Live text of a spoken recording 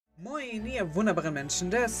Moin, ihr wunderbaren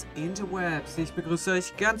Menschen des Interwebs. Ich begrüße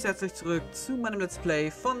euch ganz herzlich zurück zu meinem Let's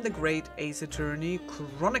Play von The Great Ace-Attorney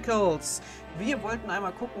Chronicles. Wir wollten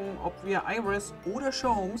einmal gucken, ob wir Iris oder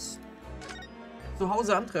Sholmes zu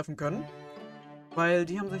Hause antreffen können. Weil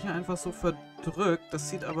die haben sich ja einfach so verdrückt.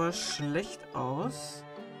 Das sieht aber schlecht aus.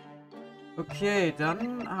 Okay,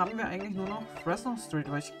 dann haben wir eigentlich nur noch Fresno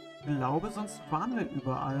Street, weil ich glaube, sonst waren wir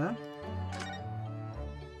überall.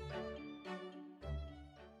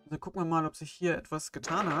 Also gucken wir mal, ob sich hier etwas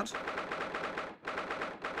getan hat.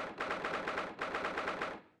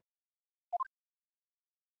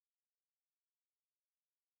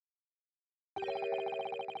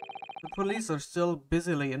 The police are still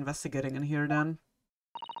busily investigating in here then.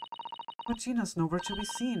 But Gina's nowhere to be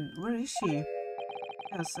seen. Where is she?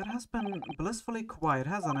 Yes, it has been blissfully quiet,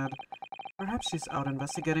 hasn't it? Perhaps she's out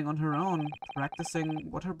investigating on her own,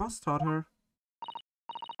 practicing what her boss taught her.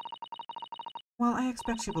 Well, I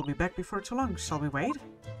expect she will be back before too long. Shall we wait?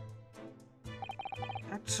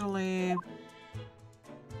 Actually...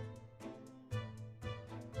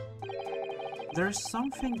 there's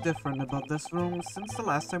something different about this room since the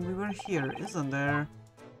last time we were here, isn't there?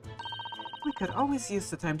 We could always use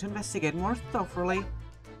the time to investigate more thoroughly.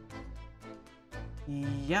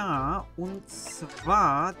 Ja, und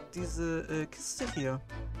zwar diese Kiste hier.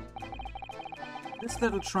 This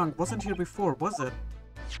little trunk wasn't here before, was it?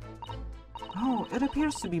 Oh, it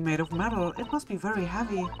appears to be made of metal. It must be very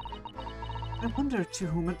heavy. I wonder to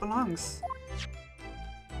whom it belongs.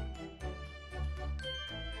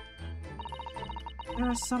 There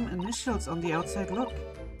are some initials on the outside. Look.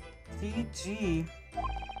 CG.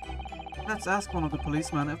 Let's ask one of the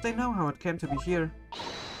policemen if they know how it came to be here.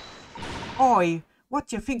 Oi! What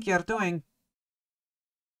do you think you're doing?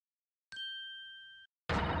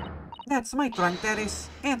 That's my trunk, that is.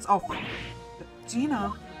 Hands off.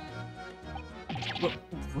 Gina.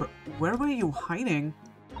 Where were you hiding?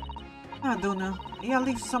 I don't know. I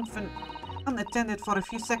leave something unattended for a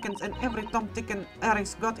few seconds and every Tom, Dick and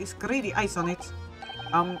Harry's got his greedy eyes on it.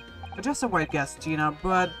 Just a wild guess, Gina,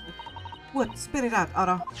 but... What? Spit it out,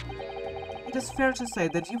 Ara. It is fair to say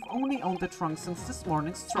that you've only owned the trunk since this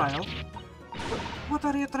morning's trial. What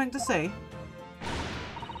are you trying to say?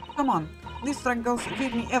 Come on, this trunk goes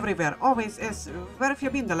with me everywhere, always is. Where have you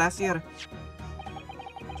been the last year?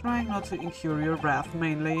 Trying not to incur your wrath,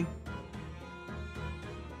 mainly.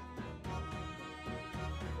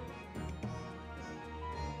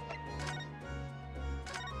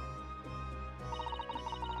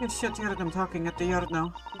 You should hear them talking at the yard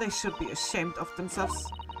now. They should be ashamed of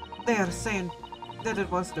themselves. They are saying that it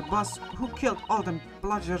was the boss who killed all them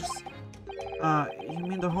bludgers. You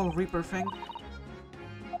mean the whole Reaper thing?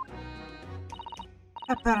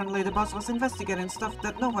 Apparently the boss was investigating stuff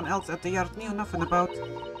that no one else at the yard knew nothing about.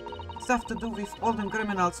 Stuff to do with all them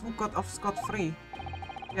criminals who got off scot-free.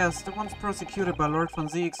 Yes, the ones prosecuted by Lord von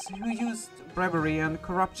Zich, who used bribery and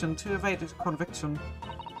corruption to evade conviction.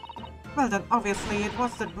 Well then, obviously it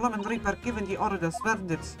was the bloomin' Reaper given the order to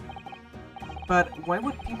spend it. But why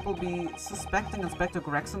would people be suspecting Inspector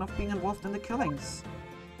Gregson of being involved in the killings?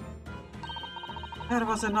 There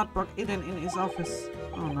was a notebook hidden in his office.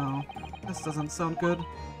 Oh no, this doesn't sound good.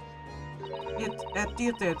 It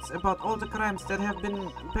details about all the crimes that have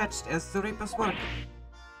been patched as the Reaper's work.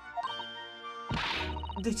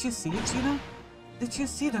 Did you see it, Gina? Did you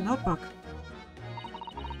see the notebook?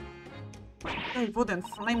 They wouldn't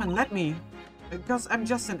flame and let me, because I'm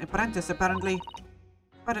just an apprentice apparently.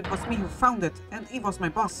 But it was me who found it, and he was my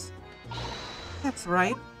boss. That's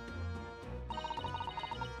right.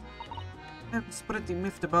 I was pretty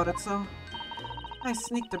miffed about it, so I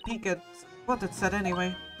sneaked a peek at what it said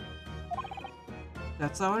anyway.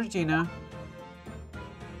 That's our Gina.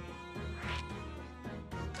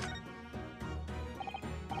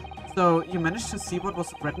 So, you managed to see what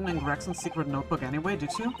was written in Gregson's secret notebook anyway, did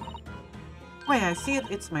you? Why, I see it,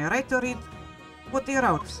 it's my right to read what he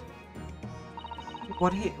wrote.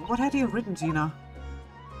 What had he written, Gina?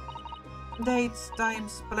 Dates,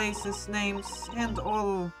 times, places, names, and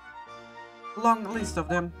all... long list of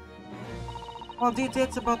them. All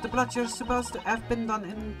details about the bludgers supposed to have been done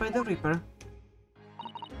in by the Reaper.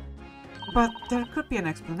 But there could be an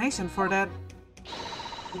explanation for that.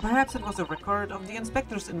 Perhaps it was a record of the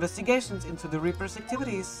Inspector's investigations into the Reaper's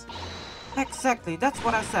activities. Exactly, that's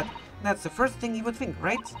what I said. That's the first thing you would think,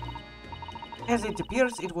 right? As it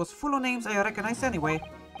appears, it was full of names I recognize anyway.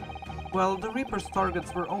 Well, the Reaper's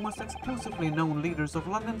targets were almost exclusively known leaders of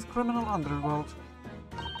London's criminal underworld.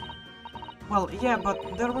 Well, yeah,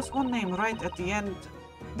 but there was one name right at the end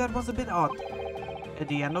that was a bit odd. At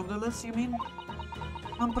the end of the list, you mean?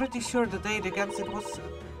 I'm pretty sure the date against it was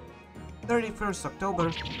 31st October.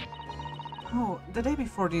 Oh, the day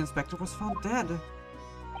before the inspector was found dead.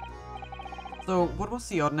 So, what was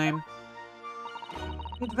the odd name?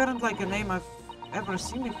 It weren't like a name I've ever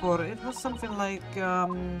seen before. It was something like,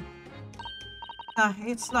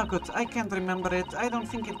 it's not good. I can't remember it. I don't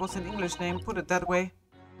think it was an English name, put it that way.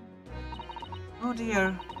 Oh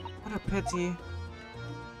dear, what a pity.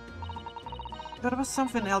 There was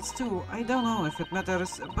something else too. I don't know if it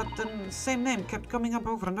matters, but the same name kept coming up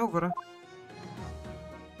over and over.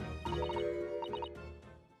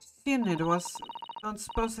 Shin it was. Don't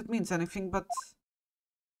suppose it means anything, but...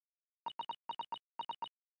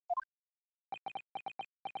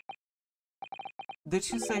 Did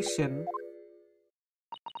she say Shin?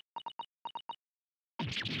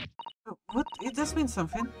 Oh, what? It does mean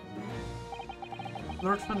something.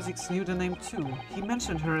 Lord von Zich knew the name too. He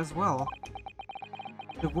mentioned her as well.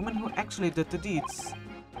 The woman who actually did the deeds.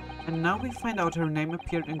 And now we find out her name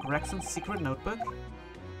appeared in Gregson's secret notebook?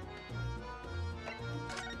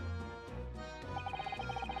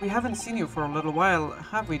 We haven't seen you for a little while,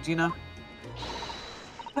 have we, Gina?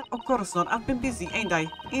 Of course not. I've been busy, ain't I?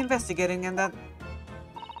 Investigating and that...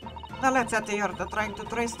 Now let's at the yard trying to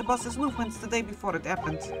trace the boss's movements the day before it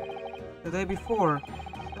happened. The day before?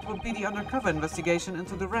 That would be the undercover investigation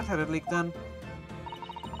into the red-headed league then.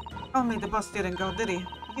 Only the boss didn't go, did he?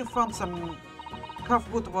 You found some...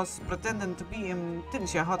 Kofwood was pretending to be him,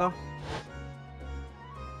 didn't you, Hodo?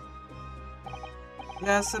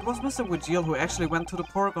 Yes, it was Mr. Wujil who actually went to the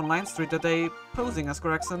park on Line Street that day, posing as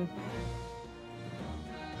Gregson.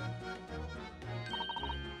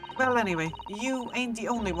 Well, anyway, you ain't the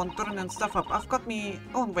only one turning stuff up. I've got me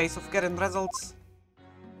own ways of getting results.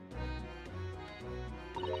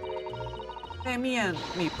 Hey, me and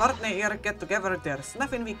me partner here get together. There's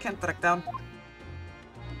nothing we can't track down.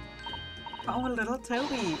 Oh, little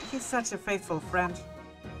Toby. He's such a faithful friend.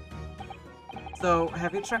 So,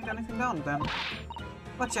 have you tracked anything down then?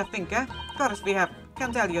 What you think, eh? Course we have.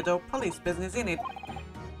 Can't tell you though, police business in it.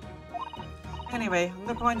 Anyway,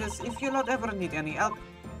 the point is, if you lot ever need any help,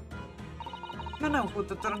 you know who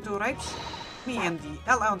to turn to, right? Me and the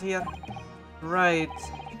hell out here. Right,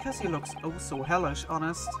 because he looks oh so hellish,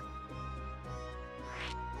 honest.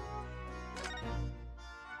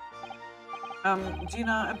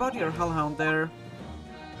 Gina, about your hellhound there.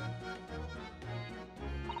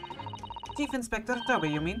 Chief Inspector Toby,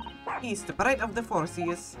 you mean? He's the pride of the force, he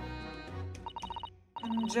is.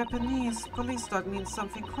 In Japanese, police dog means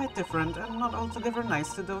something quite different and not altogether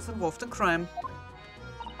nice to those involved in crime.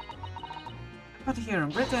 But here in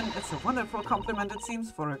Britain, it's a wonderful compliment, it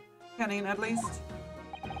seems, for a canine at least.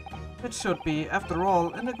 It should be. After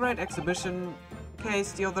all, in the great exhibition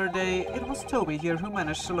case the other day, it was Toby here who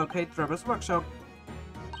managed to locate Trevor's workshop.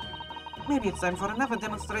 Maybe it's time for another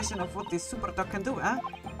demonstration of what this super dog can do, eh?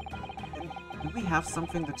 Do we have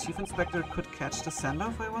something the Chief Inspector could catch the scent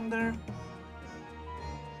of, I wonder?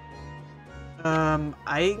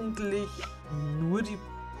 Eigentlich nur die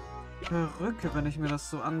Perücke, wenn ich mir das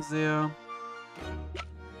so ansehe.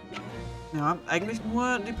 Ja, eigentlich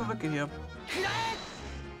nur die Perücke hier.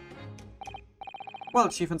 Well,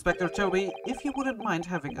 Chief Inspector Toby, if you wouldn't mind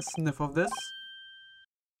having a sniff of this.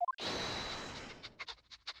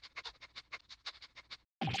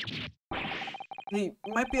 He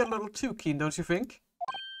might be a little too keen, don't you think?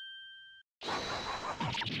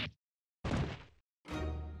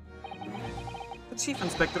 The Chief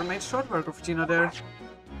Inspector made short work of Gina there.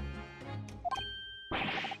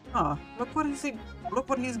 Ah, look what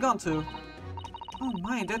he's gone to. Oh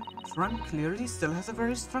my, that trunk clearly still has a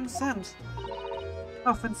very strong scent.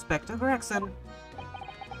 Of Inspector Gregson.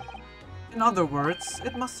 In other words,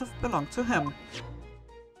 it must have belonged to him.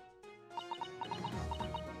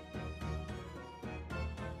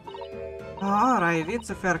 Alright, it's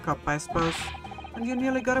a fair cop, I suppose. And you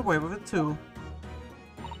nearly got away with it too.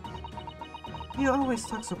 You always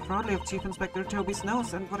talk so proudly of Chief Inspector Toby's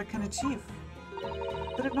nose and what it can achieve.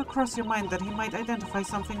 Did it not cross your mind that he might identify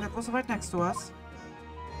something that was right next to us?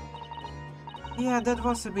 Yeah, that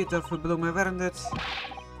was a bit of a bloomer, weren't it?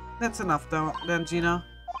 That's enough though, then, Gina.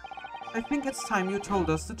 I think it's time you told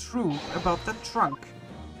us the truth about that trunk.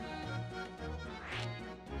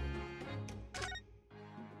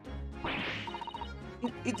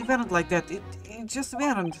 It weren't like that. It just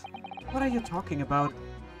weren't. What are you talking about?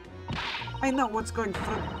 I know what's going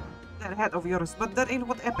through that head of yours, but that ain't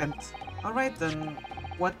what happened. Alright then,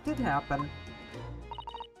 what did happen?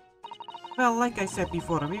 Well, like I said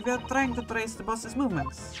before, we were trying to trace the boss's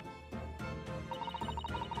movements.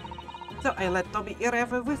 So I let Toby here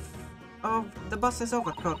have a whiff of the boss's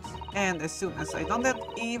overcoat, and as soon as I done that,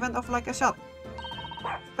 he went off like a shot.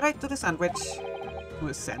 Straight to the sandwich. To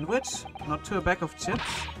a sandwich? Not to a bag of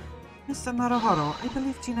chips? Mr. Naruhodo, I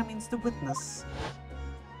believe Gina means the witness.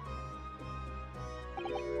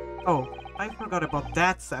 Oh, I forgot about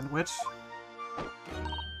that sandwich.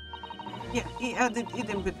 Yeah, he added it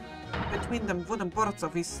in between the wooden boards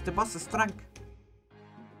of the boss's trunk.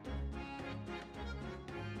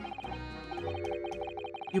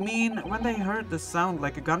 You mean when they heard the sound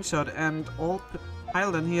like a gunshot and all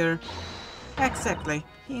piled in here? Exactly.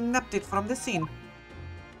 He nabbed it from the scene.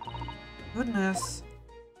 Goodness.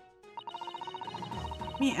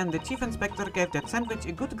 Me and the chief inspector gave that sandwich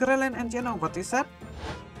a good grilling, and you know what he said?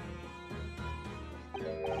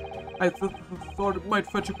 I thought it might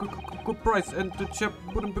fetch a good price and the chap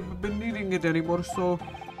wouldn't be needing it anymore, so...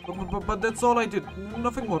 But that's all I did.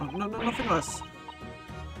 Nothing more. Nothing less.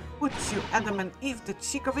 Would you Adam and Eve the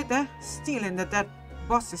cheek of it, eh? Stealing the dead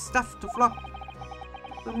boss's stuff to flog.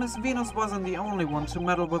 So Miss Venus wasn't the only one to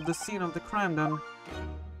meddle with the scene of the crime then.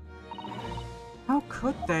 How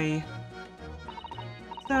could they?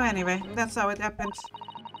 So anyway, that's how it happened.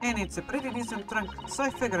 And it's a pretty decent trunk, so I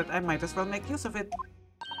figured I might as well make use of it.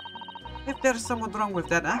 If there's something wrong with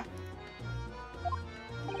that, huh?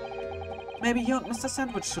 Maybe you and Mr.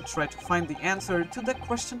 Sandwich should try to find the answer to that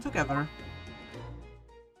question together.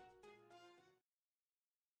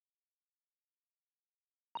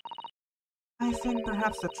 I think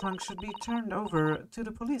perhaps the trunk should be turned over to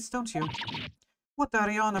the police, don't you? What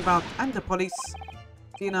are you on about? I'm the police.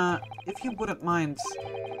 Tina, if you wouldn't mind,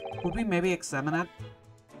 would we maybe examine it?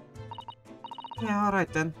 Yeah,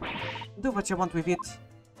 alright then. Do what you want with it.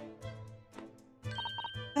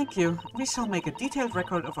 Thank you. We shall make a detailed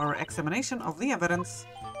record of our examination of the evidence.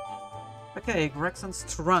 Okay, Gregson's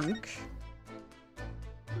trunk.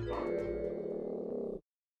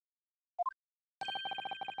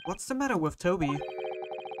 What's the matter with Toby?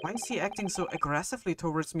 Why is he acting so aggressively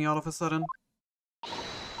towards me all of a sudden?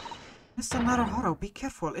 Mr. Naruhodo, be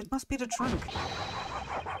careful. It must be the trunk.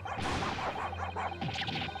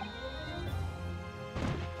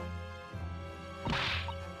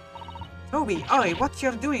 Toby, oi, what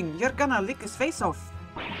you're doing? You're gonna lick his face off.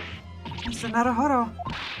 Mr. Naruhodo.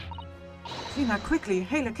 Tina, quickly,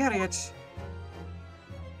 hail a carriage.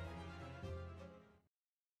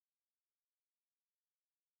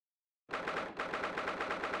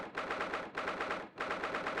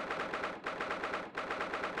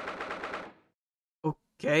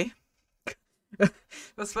 Okay.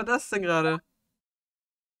 Was war das denn gerade?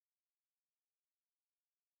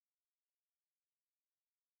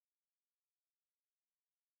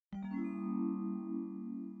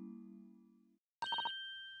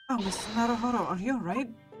 Oh, Mr. Naruhodo, are you alright?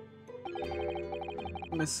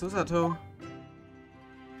 Miss Susato.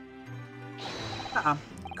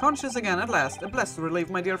 Conscious again at last. A blessed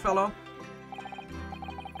relief, my dear fellow.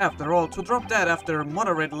 After all, to drop dead after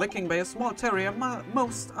moderate licking by a small terrier,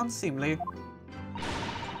 most unseemly.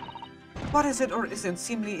 What is it or isn't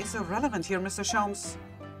seemly is irrelevant here, Mr. Sholmes.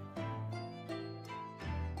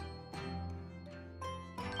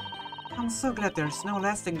 I'm so glad there's no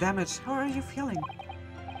lasting damage. How are you feeling?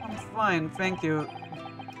 I'm fine, thank you.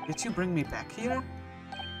 Did you bring me back here?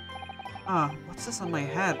 Ah, what's this on my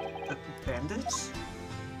head? A bandage?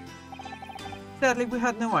 Sadly, we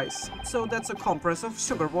had no ice, so that's a compress of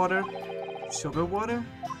sugar water. Sugar water?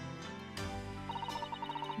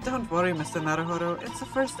 Don't worry, Mr. Naruhodo. It's the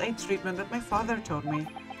first aid treatment that my father told me.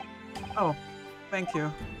 Oh, thank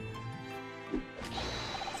you.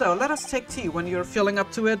 So, let us take tea when you're feeling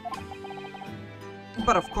up to it.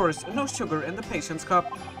 But of course, no sugar in the patient's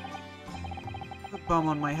cup. The balm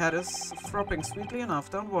on my head is throbbing sweetly enough,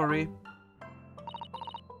 don't worry.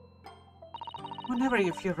 Whenever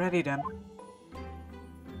you feel ready then.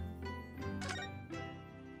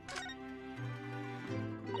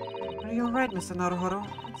 Are you alright, Mr. Naruhodo?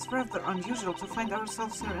 It's rather unusual to find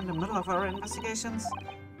ourselves here in the middle of our investigations.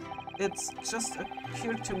 It's just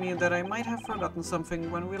occurred to me that I might have forgotten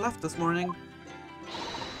something when we left this morning.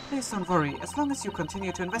 Please don't worry. As long as you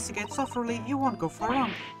continue to investigate thoroughly, you won't go far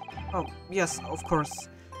wrong. Oh, yes, of course.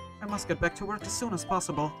 I must get back to work as soon as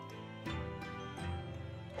possible.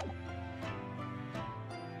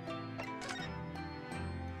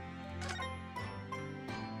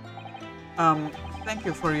 Thank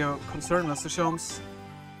you for your concern, Mr. Sholmes.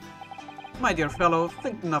 My dear fellow,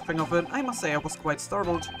 think nothing of it. I must say I was quite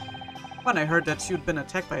startled when I heard that you'd been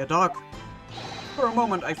attacked by a dog. For a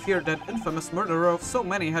moment I feared that infamous murderer of so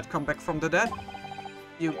many had come back from the dead.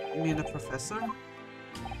 You mean the professor?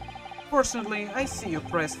 Fortunately, I see you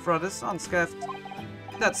priced Frodis unscathed.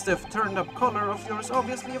 That stiff, turned-up collar of yours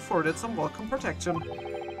obviously afforded some welcome protection.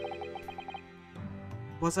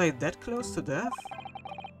 Was I that close to death?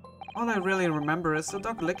 All I really remember is the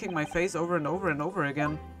dog licking my face over and over and over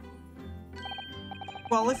again.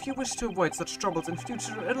 Well, if you wish to avoid such troubles in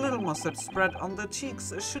future, a little mustard spread on the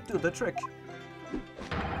cheeks should do the trick.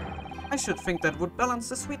 I should think that would balance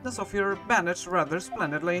the sweetness of your bandage rather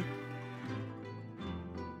splendidly.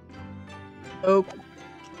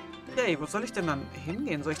 Okay, wo soll ich denn dann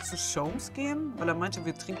hingehen? Soll ich zu Sholmes gehen? Weil er meinte,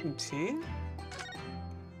 wir trinken Tee?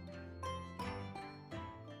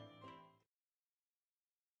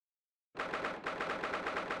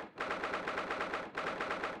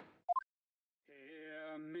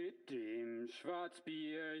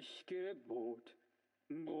 Schwarzbiergebot,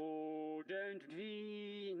 brodelnd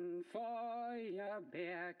wie ein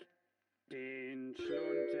Feuerberg, den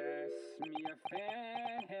Schlund es mir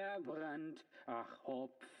verbrannt, ach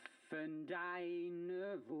Hopfen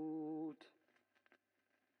deine Wut.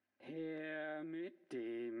 Her mit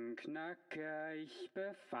dem Knacker ich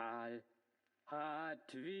befahl,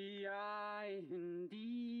 hat wie ein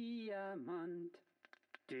Diamant,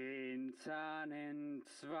 den Zahn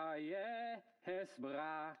entzwei es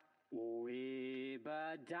brach, o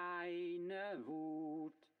über deine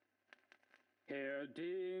Wut. Herr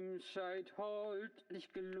dem Scheid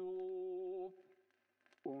holdlich gelob,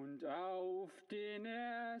 und auf den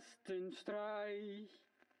ersten Streich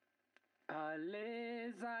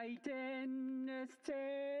alle Seiten des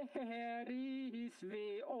Teris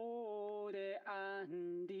weh oder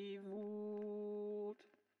an die Wut.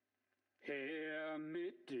 Her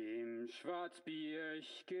mit dem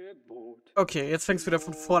Schwarzbiergebot. Okay, jetzt fängst du wieder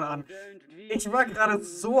von vorne an. Ich war gerade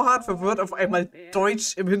so hart verwirrt, auf einmal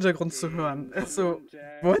Deutsch im Hintergrund zu hören. Also,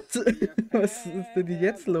 what? Was ist denn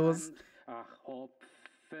jetzt los?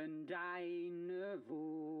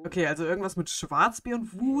 Okay, also irgendwas mit Schwarzbier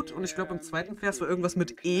und Wut und ich glaube im zweiten Vers war irgendwas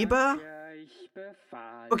mit Eber.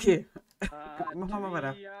 Okay, machen wir mal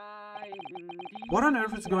weiter. What on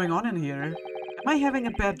earth is going on in here? Am I having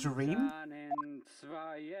a bad dream?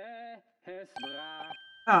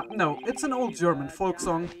 Ah, no, it's an old German folk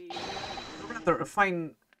song. Rather a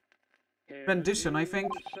fine rendition, I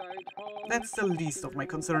think. That's the least of my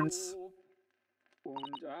concerns.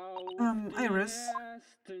 Iris?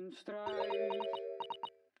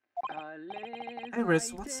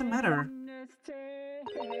 Iris, what's the matter?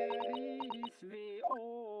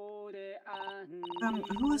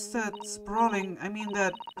 Who is that sprawling,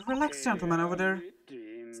 that relaxed gentleman over there?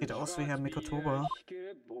 Sieht aus wie Herr Mikotoba.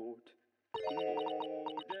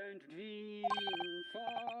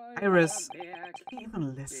 Iris, are you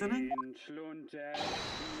even listening?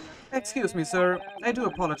 Excuse me, sir. I do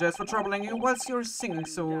apologize for troubling you whilst you're singing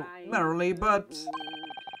so merrily, but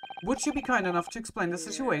would you be kind enough to explain the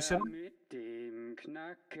situation?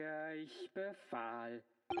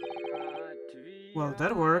 Well,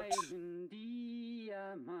 that worked.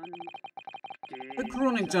 A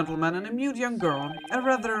crooning gentleman and a mute young girl. A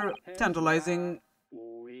rather tantalizing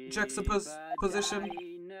juxtaposition.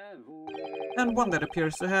 And one that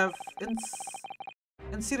appears to have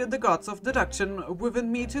incited the gods of deduction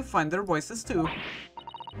within me to find their voices too.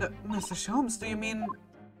 Mr. Sholmes, do you mean...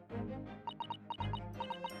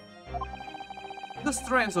 The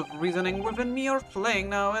strains of reasoning within me are playing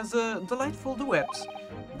now as a delightful duet.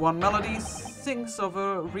 One melody sings of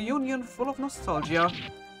a reunion full of nostalgia,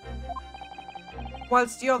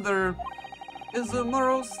 whilst the other is a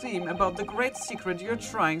morose theme about the great secret you're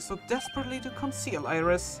trying so desperately to conceal,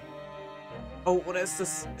 Iris. Oh, oder ist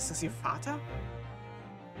das ihr Vater?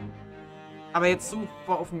 Aber jetzt so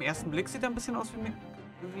auf den ersten Blick sieht er ein bisschen aus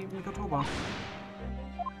wie Mikotoba.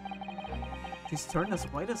 He's turned as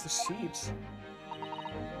white as a sheet.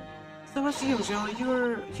 So as usual,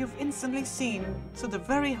 you've instantly seen to the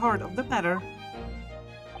very heart of the matter.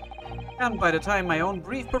 And by the time my own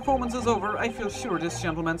brief performance is over, I feel sure this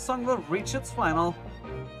gentleman's song will reach its final.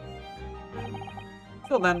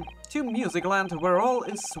 So then, to Musicland, where all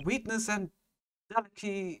is sweetness and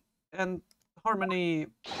delicacy and harmony.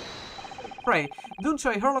 Pray, do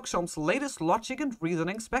enjoy Sherlock Holmes' latest logic and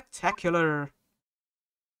reasoning spectacular.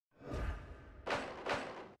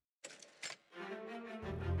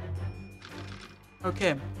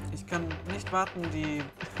 Okay, ich kann nicht warten, die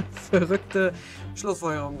verrückte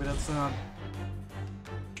Schlussfolgerung wieder zu hören.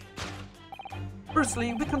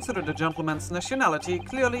 Firstly, we consider the gentleman's nationality.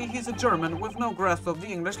 Clearly, he's a German with no grasp of the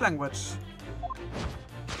English language.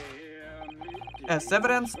 As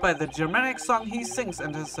evidenced by the Germanic song he sings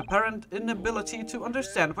and his apparent inability to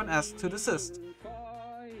understand when asked to desist.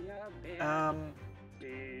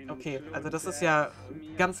 Okay, also das ist ja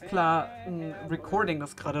ganz klar ein Recording,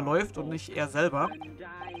 das gerade läuft und nicht er selber.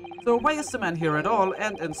 So why is the man here at all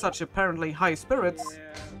and in such apparently high spirits?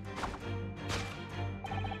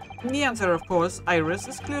 The answer, of course, Iris,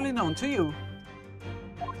 is clearly known to you.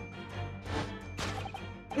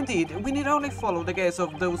 Indeed, we need only follow the gaze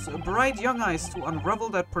of those bright young eyes to unravel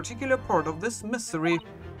that particular part of this mystery.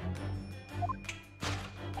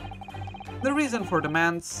 The reason for the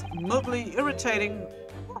man's mildly irritating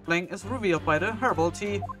warbling is revealed by the herbal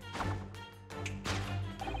tea.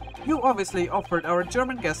 You obviously offered our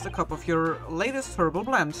German guest a cup of your latest herbal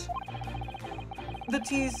blend. The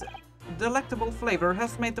tea's delectable flavor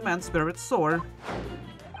has made the man's spirit soar,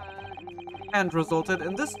 and resulted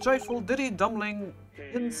in this joyful ditty dumbling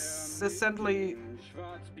incessantly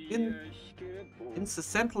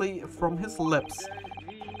from his lips.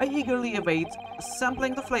 I eagerly await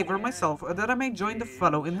sampling the flavor myself that I may join the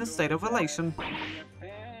fellow in his state of elation.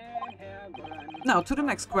 Now to the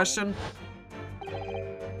next question.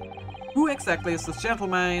 Who exactly is this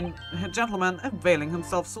gentleman availing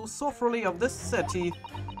himself so softly of this city?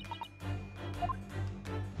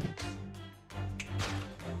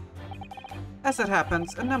 As it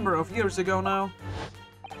happens, a number of years ago now,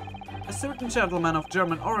 a certain gentleman of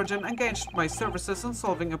German origin engaged my services in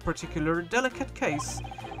solving a particular delicate case.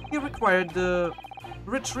 He required the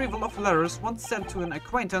retrieval of letters once sent to an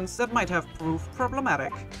acquaintance that might have proved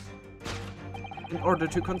problematic. In order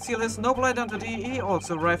to conceal his noble identity, he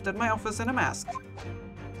also arrived at my office in a mask.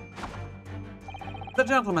 The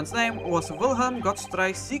gentleman's name was Wilhelm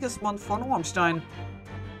Gottstreich Sigismund von Ormstein,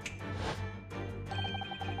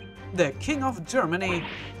 the King of Germany.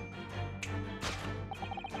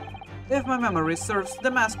 If my memory serves,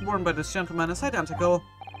 the mask worn by this gentleman is identical.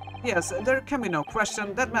 Yes, there can be no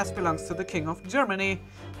question, that mask belongs to the King of Germany.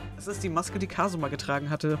 Das ist die Maske, die Kazuma getragen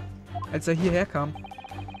hatte, als hierher kam.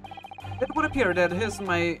 It would appear that His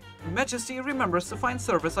Majesty remembers the fine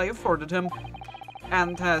service I afforded him,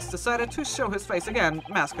 and has decided to show his face again,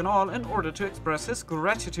 mask and all, in order to express his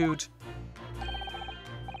gratitude.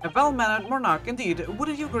 A well-mannered monarch indeed,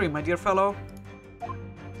 wouldn't you agree, my dear fellow?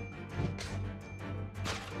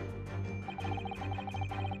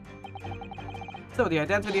 So the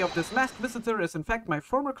identity of this masked visitor is in fact my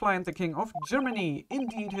former client, the King of Germany.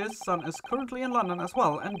 Indeed, his son is currently in London as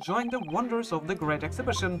well, enjoying the wonders of the Great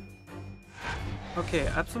Exhibition. Okay,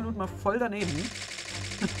 absolut mal voll daneben.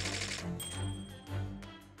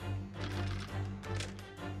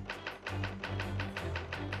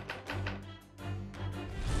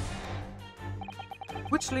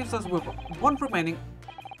 Which leaves us with one remaining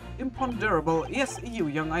imponderable. Yes, you,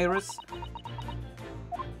 young Iris.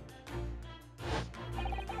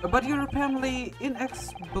 But your apparently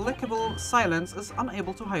inexplicable silence is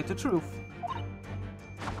unable to hide the truth.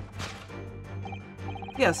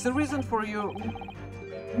 Yes, the reason for your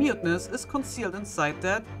muteness is concealed inside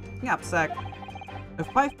that knapsack. A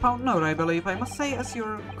 5-pound note, I believe. I must say, as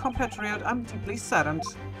your compatriot, I'm deeply saddened.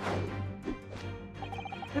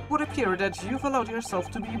 It would appear that you've allowed yourself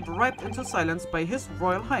to be bribed into silence by His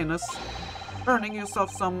Royal Highness, earning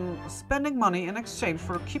yourself some spending money in exchange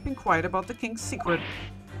for keeping quiet about the King's secret.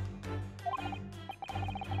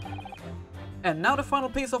 And now the final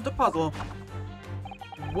piece of the puzzle.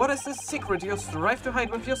 What is this secret you strive to hide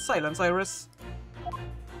with your silence, Iris?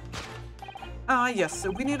 Ah, yes,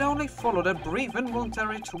 we need only follow that brief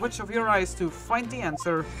involuntary twitch of your eyes to find the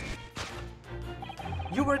answer.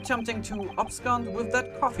 You were attempting to abscond with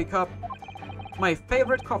that coffee cup. My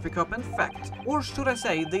favorite coffee cup, in fact. Or should I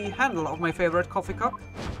say, the handle of my favorite coffee cup?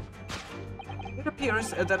 It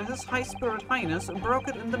appears that His High Spirit Highness broke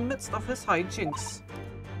it in the midst of his high jinks.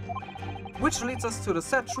 Which leads us to the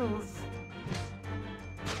sad truth.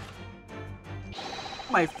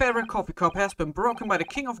 My favorite coffee cup has been broken by the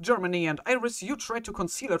King of Germany, and Iris, you tried to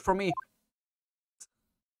conceal it from me.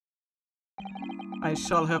 I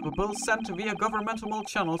shall have a bill sent via governmental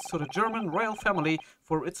channels to the German royal family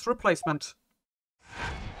for its replacement.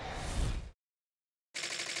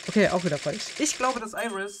 Okay, auch wieder falsch. Ich glaube, dass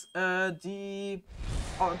Iris den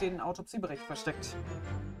Autopsiebericht versteckt.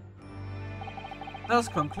 Thus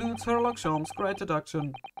concludes Sherlock Holmes' great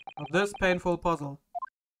deduction of this painful puzzle.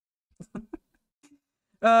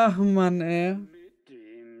 Ach Mann, ey. Mit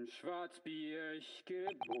dem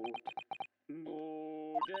Schwarzbiergebot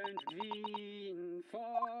bodend wie ein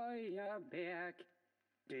Feuerberg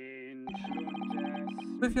den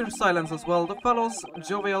Schlund des With your silence as well, the fellow's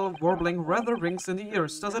jovial warbling rather rings in the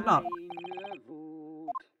ears, does it not?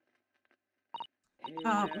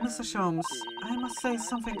 Mr. Holmes, I must say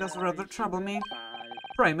something does rather trouble me.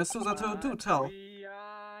 Pray, Miss Susato, do tell.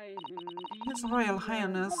 His Royal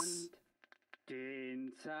Highness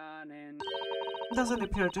doesn't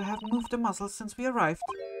appear to have moved a muscle since we arrived.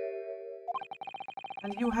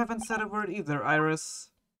 And you haven't said a word either, Iris.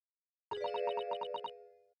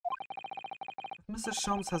 I've Mrs.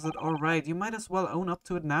 Sholmes has it all right. You might as well own up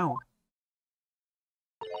to it now.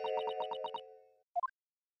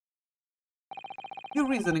 Your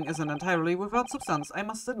reasoning isn't entirely without substance, I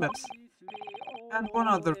must admit. And one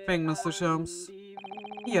other thing, Mr. Sholmes.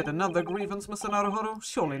 Yet another grievance, Mr. Naruhodo?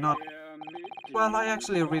 Surely not. Well, I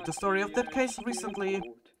actually read the story of that case recently.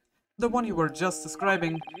 The one you were just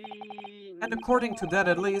describing. And according to that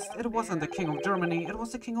at least, it wasn't the King of Germany, it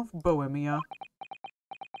was the King of Bohemia.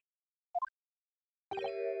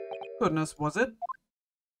 Goodness, was it?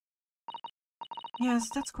 Yes,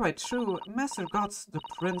 that's quite true. Master Gotz, the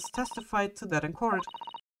prince, testified to that in court.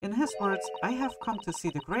 In his words, I have come to see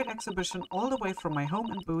the great exhibition all the way from my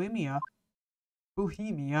home in Bohemia.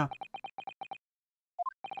 Bohemia.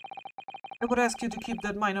 I would ask you to keep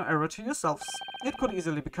that minor error to yourselves. It could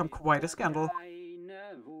easily become quite a scandal.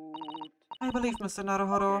 I believe, Mr.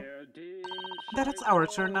 Naruhodo, that it's our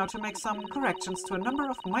turn now to make some corrections to a number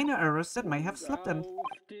of minor errors that may have slipped in.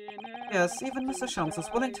 Yes, even Mr. Sholmes is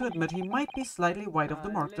willing to admit he might be slightly wide of the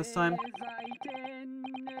mark this time.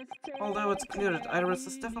 Although it's clear that Iris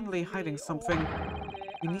is definitely hiding something.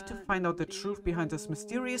 We need to find out the truth behind this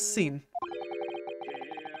mysterious scene.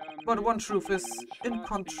 But one truth is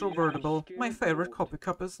incontrovertible. My favorite coffee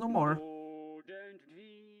cup is no more.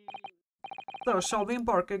 So, shall we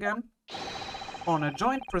embark again? On a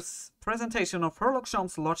joint presentation of Sherlock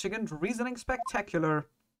Sholmes' Logic and Reasoning Spectacular.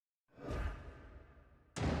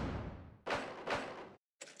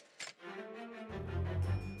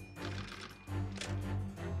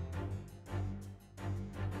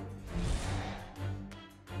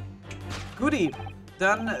 Guti,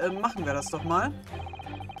 dann machen wir das doch mal.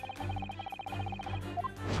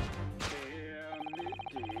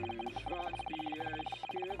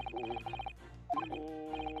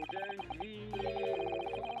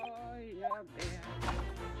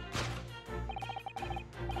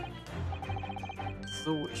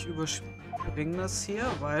 So, ich überspringe das hier,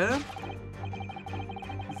 weil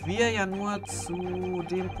wir ja nur zu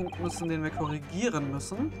dem Punkt müssen, den wir korrigieren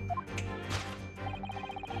müssen.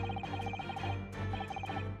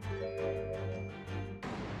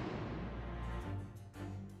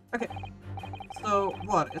 Okay. So,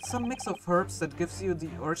 what? It's some mix of herbs that gives you the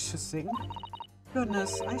urge to sing?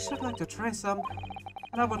 Goodness, I should like to try some.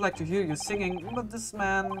 And I would like to hear you singing, but this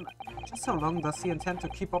man... Just how long does he intend to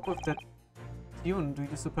keep up with that tune, do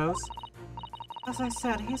you suppose? As I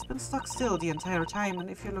said, he's been stuck still the entire time, and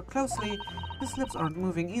if you look closely, his lips aren't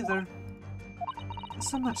moving either.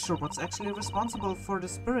 So I'm not sure what's actually responsible for the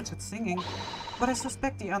spirited singing, but I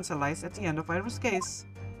suspect the answer lies at the end of Iris' case.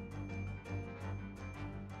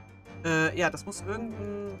 Ja, das muss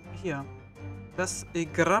irgendein... Hier. Das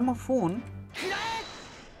Grammophon.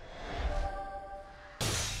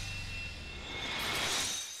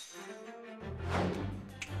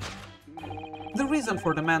 The reason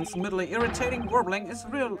for the man's middle irritating warbling is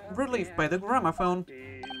relieved by the gramophone.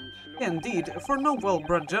 Indeed, for no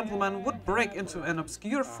well-bred gentleman would break into an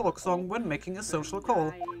obscure folk song when making a social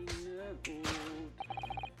call.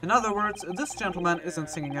 In other words, this gentleman isn't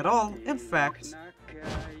singing at all. In fact,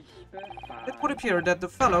 it would appear that the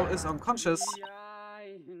fellow is unconscious.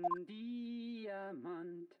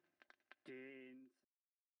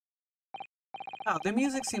 Ah, the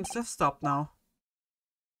music seems to have stopped now.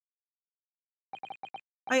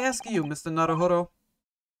 I ask you, Mr. Naruhodo,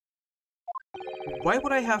 why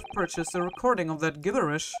would I have purchased a recording of that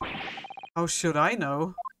gibberish? How should I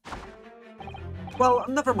know? Well,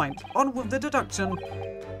 never mind. On with the deduction.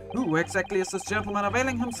 Who exactly is this gentleman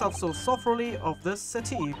availing himself so softly of this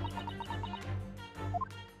settee?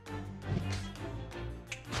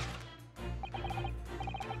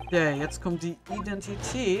 Okay, jetzt kommt die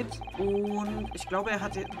Identität und ich glaube, er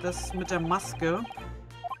hatte das mit der Maske.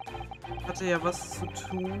 Hatte ja was zu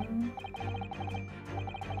tun.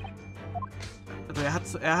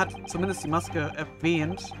 Also er hat zumindest die Maske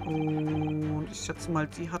erwähnt und ich schätze mal,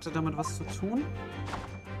 die hatte damit was zu tun.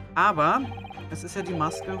 Aber es ist ja die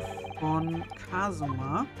Maske von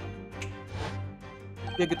Kazuma,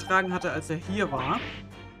 die er getragen hatte, als er hier war.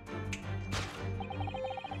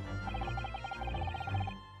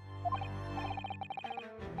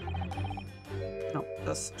 No,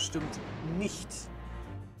 das stimmt nicht.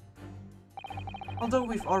 Although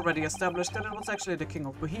we've already established that it was actually the King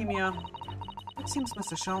of Bohemia, it seems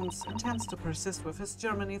Mr. Sholmes intends to persist with his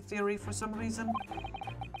Germany theory for some reason.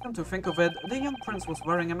 Come to think of it, the young prince was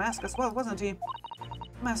wearing a mask as well, wasn't he?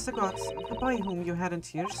 Master Gotz, the boy whom you had in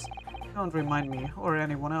tears? Don't remind me, or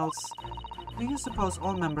anyone else. Do you suppose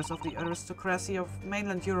all members of the aristocracy of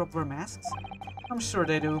mainland Europe wear masks? I'm sure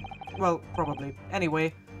they do. Well, probably.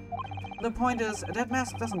 Anyway, the point is, that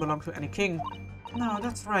mask doesn't belong to any king. No,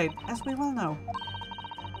 that's right, as we well know.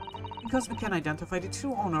 Because we can identify the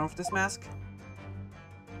true owner of this mask.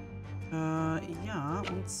 Ja,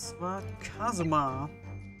 und zwar Kazuma.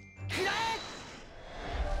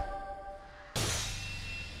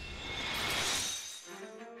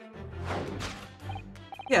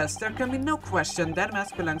 Yes, there can be no question that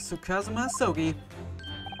mask belongs to Kazuma Sogi.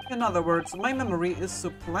 In other words, my memory is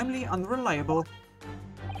sublimely unreliable.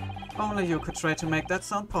 Only you could try to make that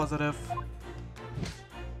sound positive.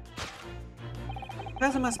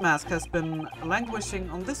 Kazuma's mask has been languishing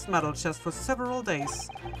on this metal chest for several days,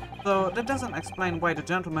 though that doesn't explain why the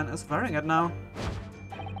gentleman is wearing it now.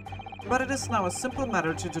 But it is now a simple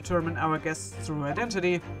matter to determine our guest's true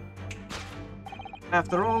identity.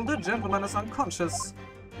 After all, the gentleman is unconscious.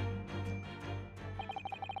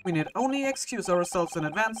 We need only excuse ourselves in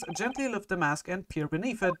advance, gently lift the mask and peer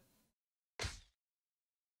beneath it.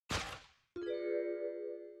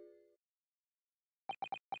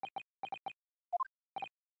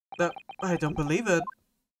 I don't believe it.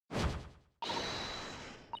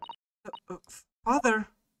 Father?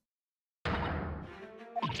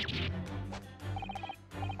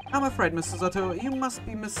 I'm afraid, Mr. Sato, you must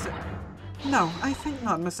be Mr. No, I think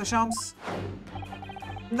not, Mr. Shams.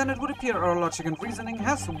 Then it would appear our logic and reasoning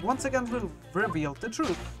has once again revealed the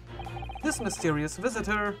truth. This mysterious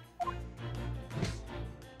visitor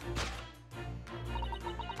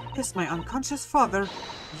is my unconscious father,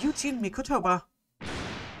 Eugene Mikotoba.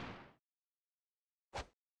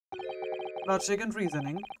 Logic and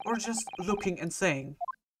reasoning, or just looking and saying?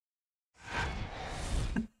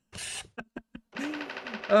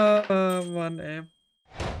 Mann, ey.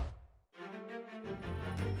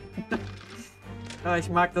 Ja, ich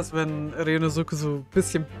mag das, wenn Ryunosuke so ein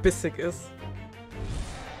bisschen bissig ist.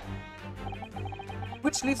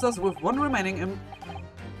 Which leaves us with one remaining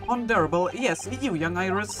imponderable. Yes, you, young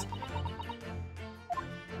Iris.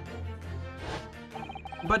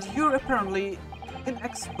 But your apparently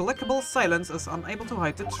inexplicable silence is unable to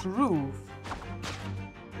hide the truth.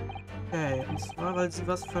 Okay, und zwar, weil sie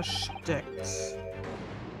was versteckt.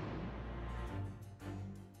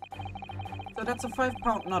 So that's a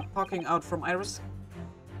 5-pound knot poking out from Iris'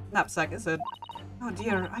 knapsack, is it? Oh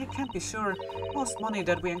dear, I can't be sure. Most money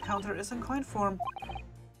that we encounter is in coin form.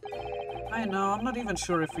 I know, I'm not even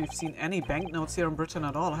sure if we've seen any banknotes here in Britain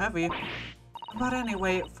at all, have we? But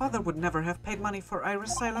anyway, Father would never have paid money for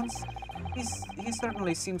Iris' silence. He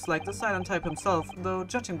certainly seems like the silent type himself, though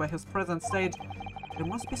judging by his present state, there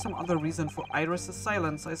must be some other reason for Iris'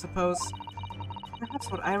 silence, I suppose. Perhaps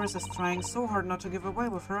what Iris is trying so hard not to give away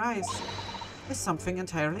with her eyes is something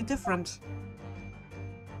entirely different.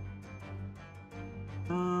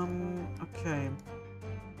 Okay.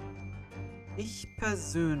 Ich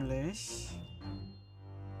persönlich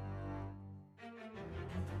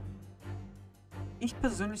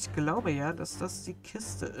glaube ja, dass das die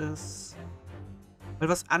Kiste ist. Weil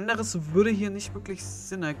was anderes würde hier nicht wirklich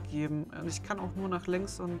Sinn ergeben. Und ich kann auch nur nach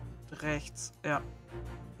links und rechts. Ja.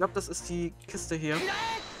 Ich glaube, das ist die Kiste hier.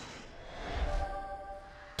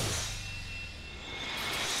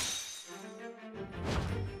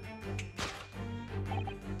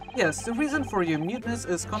 Yes, the reason for your muteness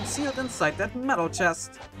is concealed inside that metal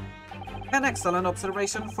chest. An excellent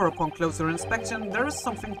observation, for upon closer inspection, there is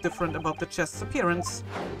something different about the chest's appearance.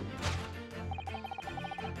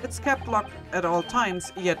 It's kept locked at all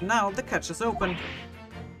times, yet now the catch is open.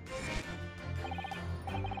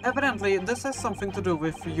 Evidently, this has something to do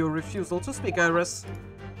with your refusal to speak, Iris.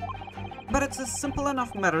 But it's a simple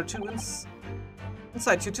enough matter to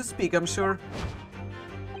incite you to speak, I'm sure.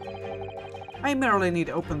 I merely need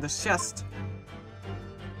to open this chest.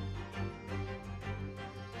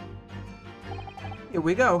 Here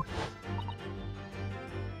we go.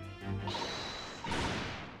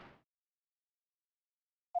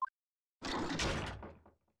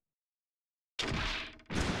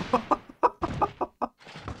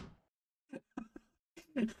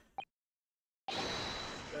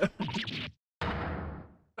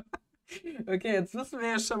 Okay, jetzt wissen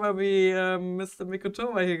wir ja schon mal, wie Mr.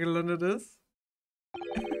 Mikotoba hier gelandet ist.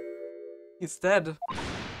 He's dead.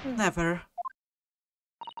 Never.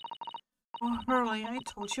 Oh, Hurley, I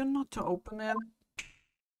told you not to open it.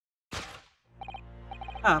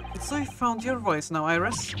 Ah, so you found your voice now,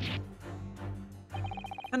 Iris.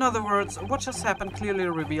 In other words, what just happened clearly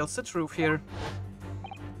reveals the truth here.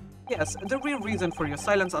 Yes, the real reason for your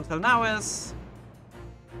silence until now is...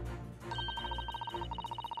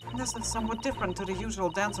 This is somewhat different to the usual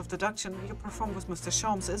dance of deduction you perform with Mr.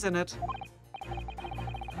 Shams, isn't it?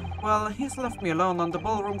 Well, he's left me alone on the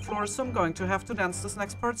ballroom floor, so I'm going to have to dance this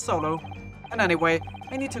next part solo. And anyway,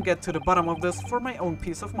 I need to get to the bottom of this for my own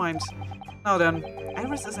peace of mind. Now then,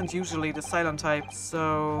 Iris isn't usually the silent type,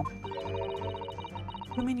 so...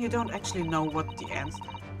 You mean you don't actually know what the answer...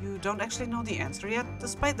 You don't actually know the answer yet,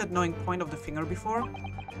 despite that knowing point of the finger before?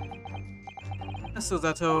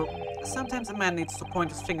 Susato, sometimes a man needs to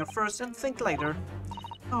point his finger first and think later.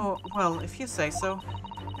 Oh, well, if you say so.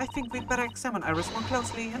 I think we'd better examine Iris more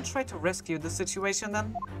closely and try to rescue the situation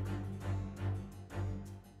then.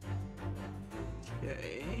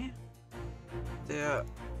 Okay. Der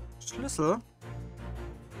Schlüssel.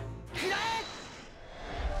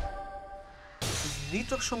 Sieht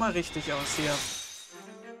doch schon mal richtig aus hier.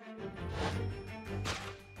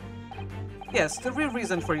 Yes, the real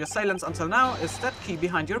reason for your silence until now is that key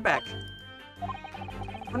behind your back.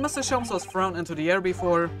 When Mr. Sholmes was thrown into the air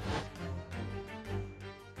before...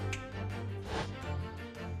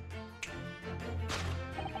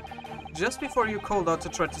 Just before you called out to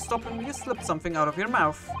try to stop him, you slipped something out of your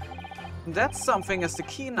mouth. That something is the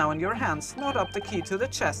key now in your hands. Note up the key to the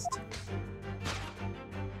chest.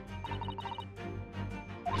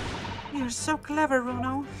 You're so clever,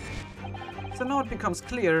 Runo. So now it becomes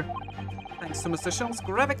clear. Thanks to Mr. Sholmes'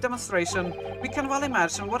 graphic demonstration, we can well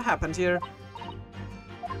imagine what happened here.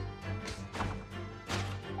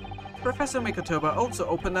 Professor Mikotoba also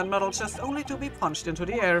opened that metal chest only to be punched into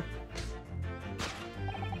the air.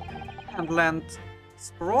 And land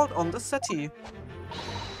sprawled on the settee.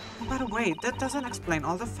 By the way, that doesn't explain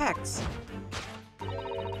all the facts.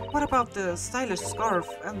 What about the stylish scarf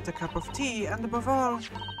and the cup of tea, and above all,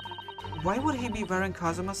 why would he be wearing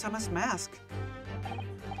Kazuma-sama's mask?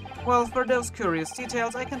 Well, for those curious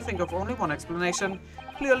details, I can think of only one explanation.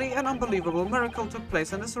 Clearly, an unbelievable miracle took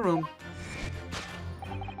place in this room.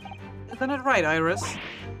 Isn't it right, Iris?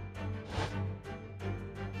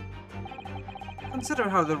 Consider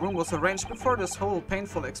how the room was arranged before this whole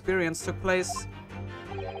painful experience took place.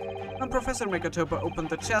 When Professor Mikotoba opened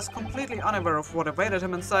the chest, completely unaware of what awaited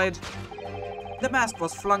him inside, the mask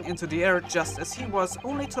was flung into the air just as he was,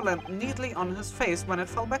 only to land neatly on his face when it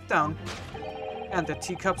fell back down. And the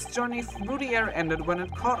teacup's journey through the air ended when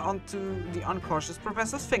it caught onto the uncautious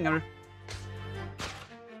professor's finger.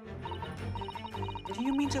 Do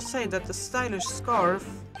you mean to say that the stylish scarf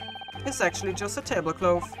is actually just a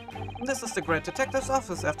tablecloth? This is the great detective's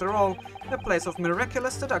office, after all, a place of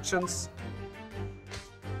miraculous deductions.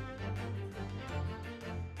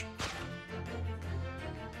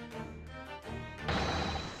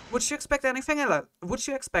 Would you expect anything else? Would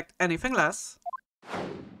you expect anything less?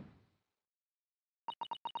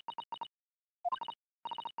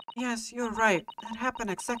 Yes, you're right. It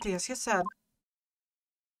happened exactly as you said.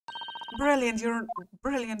 Brilliant,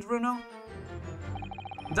 brilliant, Runo.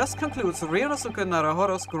 Thus concludes Ryunosuke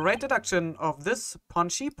Naruhodo's great deduction of this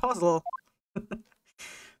Punchy puzzle.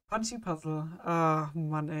 Punchy puzzle. Ah,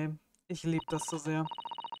 Mann, ey. Ich lieb das so sehr.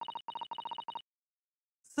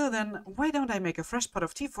 So then, why don't I make a fresh pot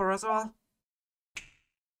of tea for us all?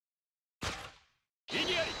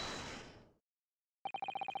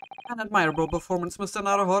 An admirable performance, Mr.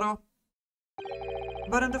 Naruhodo.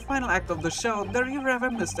 But in the final act of the show, there you rather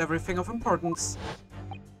missed everything of importance.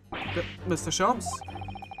 Mr. Sholmes,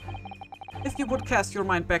 if you would cast your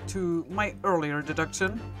mind back to my earlier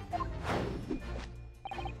deduction.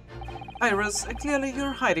 Iris, clearly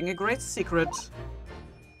you're hiding a great secret.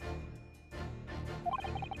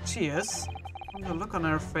 She is. From the look on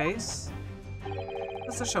her face.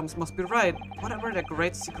 Mr. Sholmes must be right. Whatever that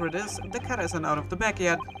great secret is, the cat isn't out of the bag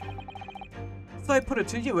yet. So I put it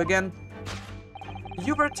to you again.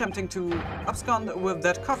 You were attempting to abscond with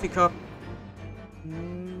that coffee cup.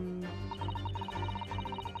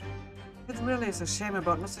 It really is a shame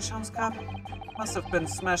about Mr. Sholmes' cup. Must have been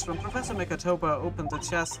smashed when Professor Mikotoba opened the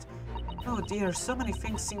chest. Oh dear, so many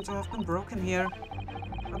things seem to have been broken here.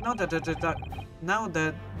 But now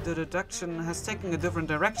that the deduction has taken a different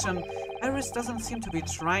direction, Iris doesn't seem to be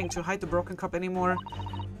trying to hide the broken cup anymore.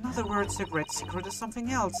 In other words, the great secret is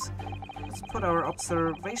something else. Let's put our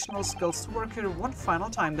observational skills to work here one final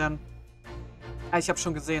time then. Ah, ich hab's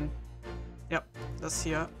schon gesehen. Ja, das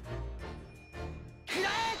hier.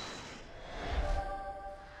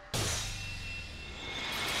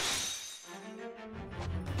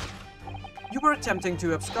 You were attempting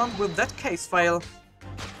to abscond with that case file.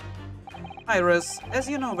 Iris, as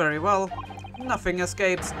you know very well, nothing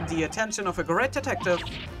escapes the attention of a great detective.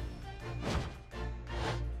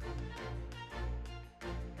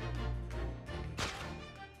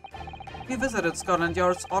 We visited Scotland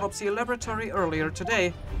Yard's autopsy laboratory earlier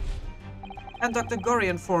today, and Dr. Gorey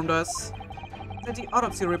informed us that the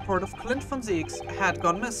autopsy report of Clint von Zieks had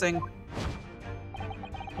gone missing.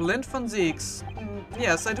 Lind von Siegs.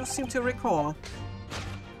 Yes, I do seem to recall.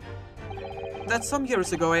 That some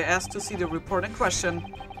years ago I asked to see the report in question.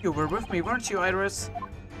 You were with me, weren't you, Iris?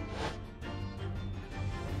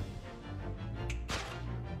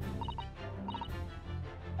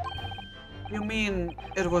 You mean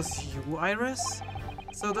it was you, Iris?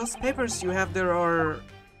 So those papers you have there are...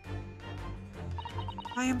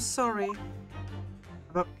 I am sorry.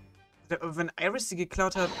 Aber wenn Iris die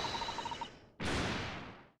geklaut hat...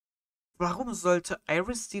 Warum sollte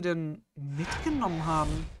Iris die denn mitgenommen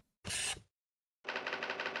haben?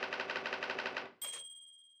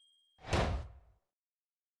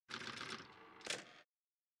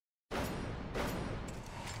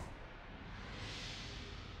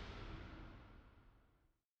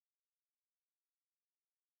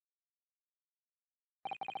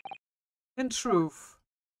 In truth,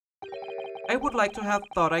 I would like to have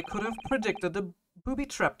thought I could have predicted the booby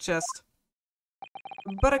trap chest.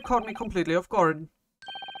 But it caught me completely off guard.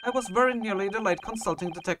 I was very nearly the late consulting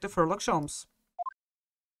detective Sherlock Holmes.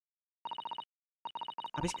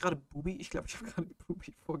 Habe ich gerade Booby? Ich glaube, ich habe gerade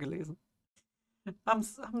Booby vorgelesen.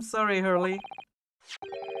 I'm sorry, Hurley.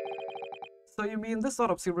 So you mean this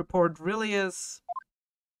autopsy report really is...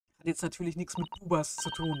 Hat jetzt natürlich nichts mit Bubas zu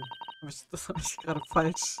tun. Das habe ich gerade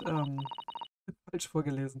falsch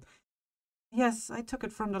vorgelesen. Yes, I took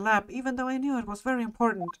it from the lab, even though I knew it was very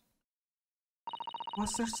important.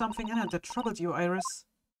 Was there something in it that troubled you, Iris?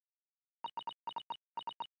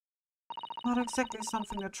 Not exactly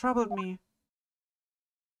something that troubled me.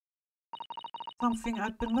 Something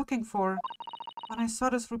I'd been looking for. When I saw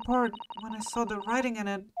this report, when I saw the writing in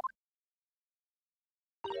it,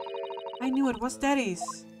 I knew it was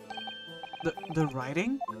Daddy's. The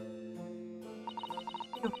writing?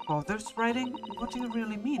 Your father's writing? What do you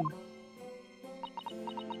really mean?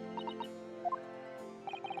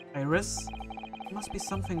 Iris? It must be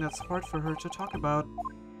something that's hard for her to talk about.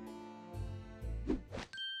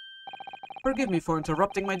 Forgive me for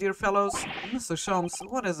interrupting, my dear fellows. Mr. Sholmes,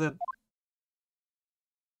 what is it?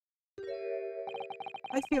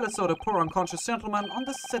 I feel as though the poor unconscious gentleman on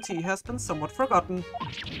the settee has been somewhat forgotten.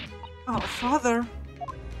 Oh, Father!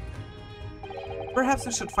 Perhaps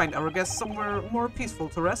we should find our guest somewhere more peaceful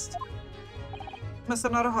to rest.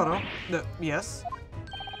 Mr. Naruhodo? Yes?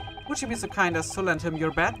 Would you be so kind as to lend him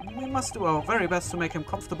your bed? We must do our very best to make him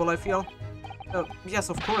comfortable, I feel. Yes,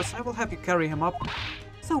 of course, I will help you carry him up.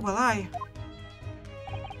 So will I.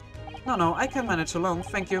 No, I can manage alone,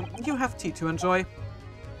 thank you. You have tea to enjoy.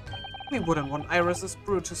 We wouldn't want Iris's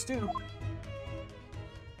brew to stew.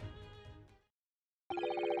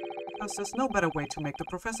 Because there's no better way to make the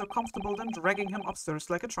professor comfortable than dragging him upstairs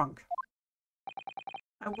like a trunk.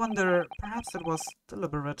 I wonder, perhaps it was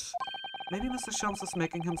deliberate. Maybe Mr. Sholmes is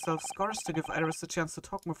making himself scarce to give Iris a chance to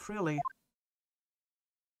talk more freely.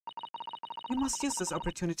 We must use this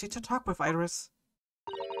opportunity to talk with Iris.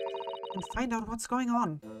 And find out what's going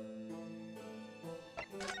on.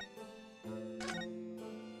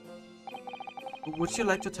 Would you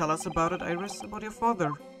like to tell us about it, Iris? About your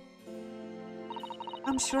father?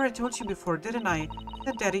 I'm sure I told you before, didn't I?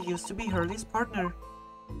 That Daddy used to be Hurley's partner.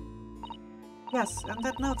 Yes, and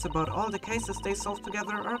that notes about all the cases they solved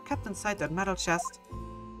together are kept inside that metal chest.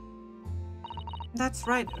 That's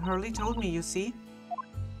right, Hurley told me, you see.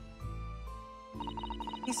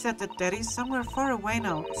 He said that Daddy's somewhere far away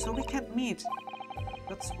now, so we can't meet.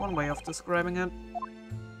 That's one way of describing it.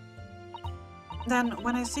 Then,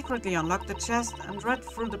 when I secretly unlocked the chest and read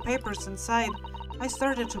through the papers inside, I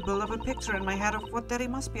started to build up a picture in my head of what Daddy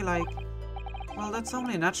must be like. Well, that's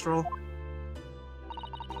only natural.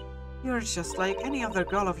 You're just like any other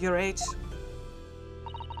girl of your age.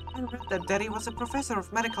 I read that Daddy was a professor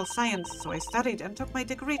of medical science, so I studied and took my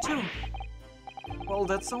degree too. Well,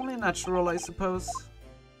 that's only natural, I suppose.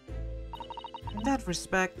 In that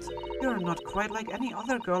respect, you're not quite like any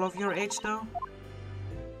other girl of your age, though.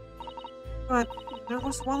 But there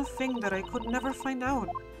was one thing that I could never find out.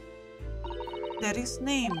 Daddy's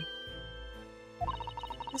name.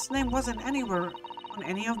 His name wasn't anywhere on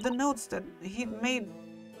any of the notes that he'd made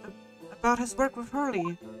about his work with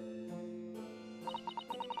Hurley.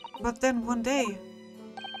 But then one day...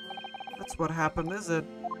 That's what happened, is it?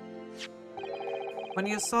 When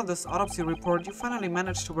you saw this autopsy report, you finally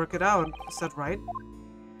managed to work it out, is that right?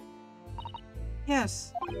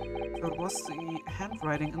 Yes. So it was the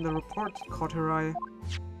handwriting in the report that caught her eye.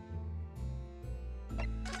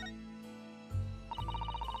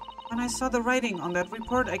 When I saw the writing on that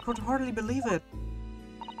report, I could hardly believe it.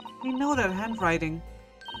 We know that handwriting.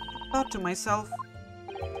 I thought to myself,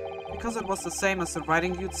 because it was the same as the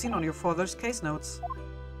writing you'd seen on your father's case notes.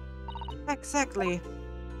 Exactly.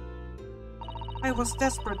 I was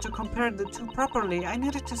desperate to compare the two properly. I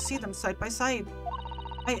needed to see them side by side.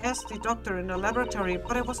 I asked the doctor in the laboratory,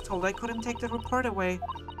 but I was told I couldn't take the report away.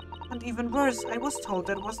 And even worse, I was told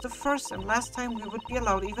that it was the first and last time we would be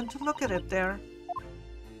allowed even to look at it there.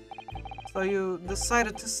 So you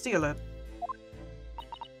decided to steal it.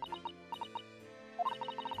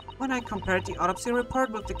 When I compared the autopsy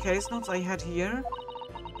report with the case notes I had here,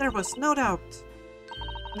 there was no doubt.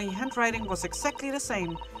 The handwriting was exactly the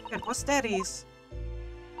same. It was Daddy's.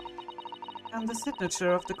 And the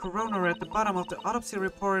signature of the coroner at the bottom of the autopsy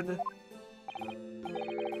report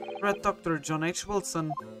read Dr. John H.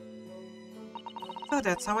 Wilson. So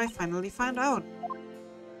that's how I finally found out.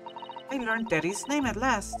 I learned Daddy's name at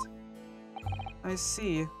last. I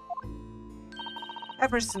see.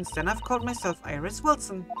 Ever since then I've called myself Iris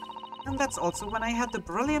Wilson. And that's also when I had the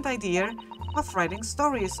brilliant idea of writing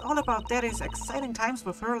stories all about Daddy's exciting times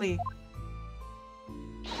with Hurley.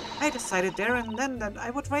 I decided there and then that I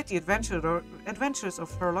would write the adventures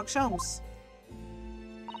of Sherlock Holmes.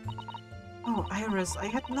 Oh, Iris, I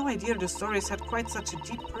had no idea the stories had quite such a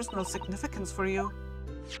deep personal significance for you.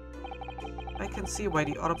 I can see why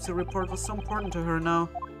the autopsy report was so important to her now.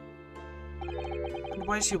 And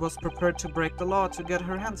why she was prepared to break the law to get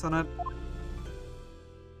her hands on it.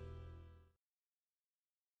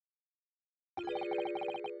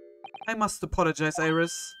 I must apologize,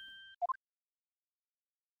 Iris.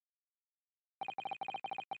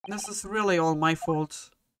 This is really all my fault.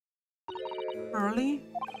 Early?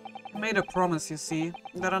 I made a promise, you see,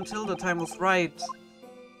 that until the time was right,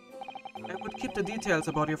 I would keep the details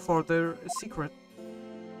about your father a secret.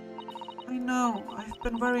 I know, I've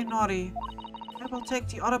been very naughty. I will take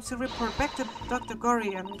the autopsy report back to Dr.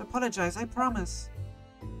 Gory and apologize, I promise.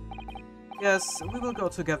 Yes, we will go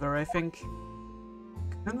together, I think.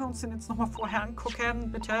 Können wir uns den jetzt nochmal vorher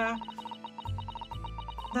angucken, bitte?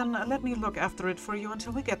 Then let me look after it for you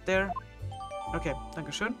until we get there. Okay,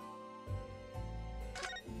 dankeschön.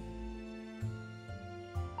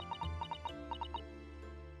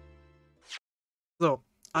 So,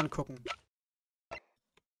 angucken.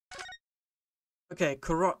 Okay,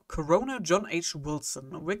 Coroner John H.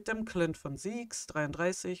 Wilson. Victim Clint von Siegs,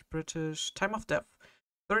 33, British. Time of death,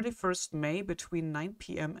 31st May between 9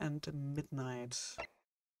 p.m. and midnight.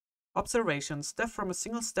 Observations. Death from a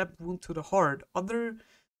single stab wound to the heart. Other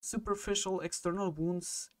superficial external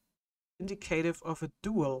wounds indicative of a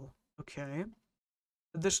duel. Okay.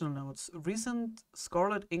 Additional notes. Recent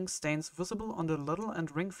scarlet ink stains visible on the little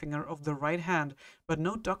and ring finger of the right hand, but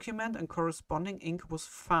no document and corresponding ink was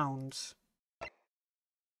found.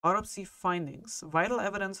 Autopsy findings. Vital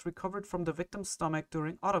evidence recovered from the victim's stomach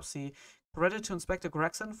during autopsy. Credit to Inspector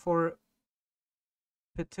Gregson for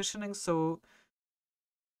petitioning so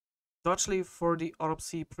largely for the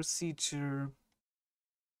autopsy procedure.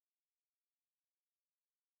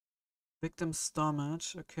 Victim's stomach.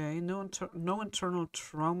 Okay. No internal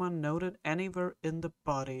trauma noted anywhere in the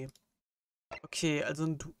body. Okay, also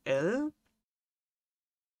ein Duell.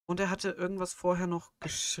 Und er hatte irgendwas vorher noch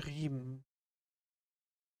geschrieben.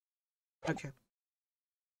 Okay.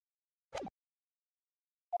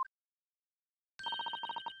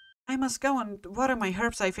 I must go and water my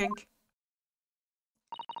herbs, I think.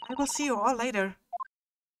 I will see you all later.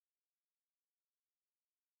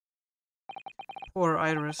 Poor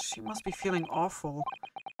Iris, she must be feeling awful.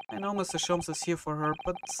 I know Mr. Sholmes is here for her,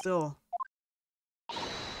 but still.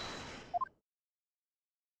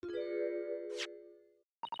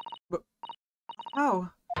 Oh,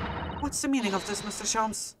 what's the meaning of this, Mr.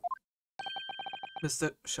 Sholmes?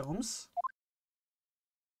 Mr. Sholmes?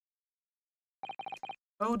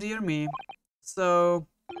 Oh dear me. So,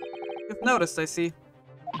 you've noticed, I see.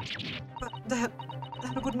 But that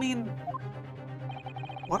would mean...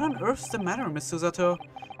 What on earth's the matter, Miss Susato?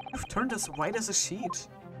 You've turned as white as a sheet.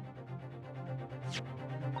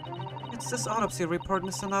 It's this autopsy report,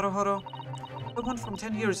 Mr. Naruhodo. The one from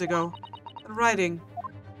 10 years ago. The writing.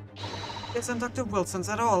 Isn't Dr. Wilson's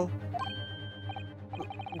at all.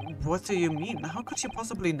 What do you mean? How could you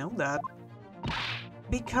possibly know that?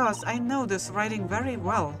 Because I know this writing very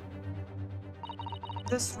well.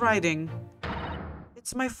 This writing.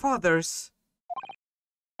 It's my father's.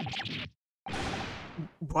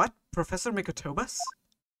 What? Professor Mikotobas?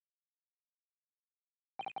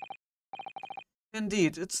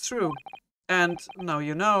 Indeed, it's true. And now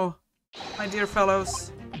you know, my dear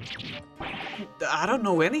fellows. I don't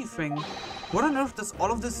know anything. What on earth does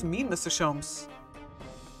all of this mean, Mr. Sholmes?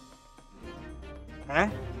 Eh?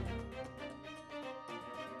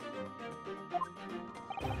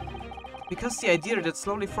 Because the idea that's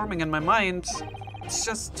slowly forming in my mind, it's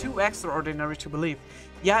just too extraordinary to believe.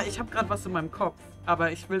 Ja, ich habe gerade was in meinem Kopf.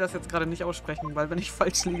 Aber ich will das jetzt gerade nicht aussprechen, weil wenn ich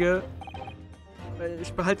falsch liege,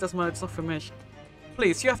 ich behalte das mal jetzt noch für mich.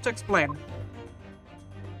 Please, you have to explain.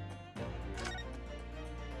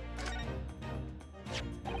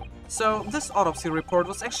 So, this autopsy report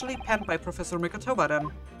was actually penned by Professor Mikotoba then.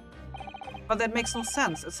 But that makes no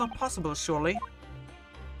sense. It's not possible, surely.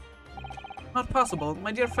 Not possible.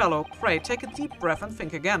 My dear fellow, pray take a deep breath and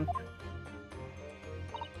think again.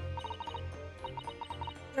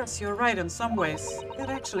 Yes, you're right in some ways. It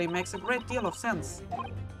actually makes a great deal of sense.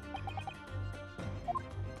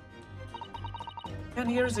 10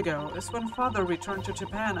 years ago is when Father returned to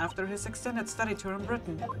Japan after his extended study tour in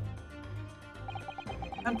Britain.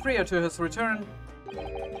 And prior to his return,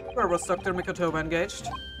 where was Dr. Mikotoba engaged?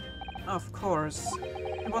 Of course.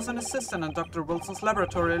 He was an assistant in Dr. Wilson's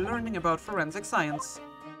laboratory learning about forensic science.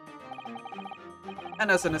 And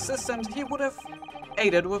as an assistant, he would have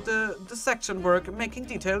aided with the dissection work, making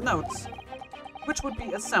detailed notes, which would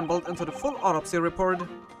be assembled into the full autopsy report.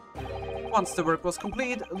 Once the work was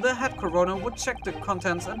complete, the head coroner would check the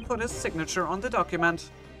contents and put his signature on the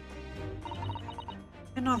document.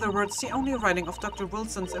 In other words, the only writing of Dr.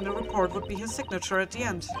 Wilson's in the report would be his signature at the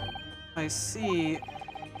end. I see.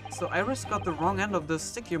 So Iris got the wrong end of the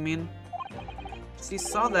stick, you mean? She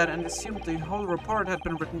saw that and assumed the whole report had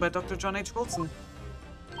been written by Dr. John H. Wilson.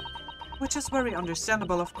 Which is very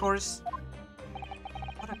understandable, of course.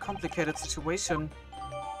 What a complicated situation.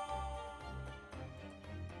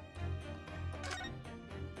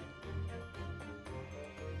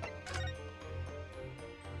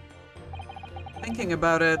 Thinking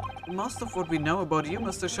about it, most of what we know about you,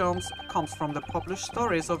 Mr. Sholmes, comes from the published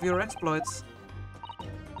stories of your exploits.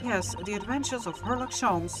 Yes, the adventures of Herlock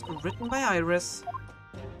Sholmes, written by Iris.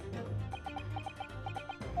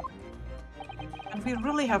 And we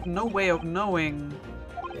really have no way of knowing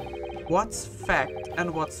what's fact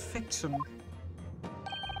and what's fiction.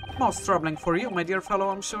 Most troubling for you, my dear fellow,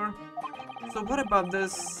 I'm sure. So what about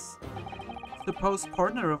this supposed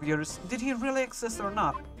partner of yours? Did he really exist or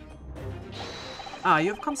not? Ah,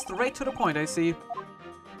 you've come straight to the point, I see.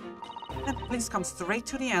 Then please come straight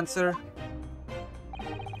to the answer.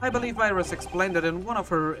 I believe Iris explained it in one of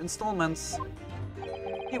her installments.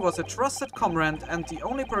 He was a trusted comrade and the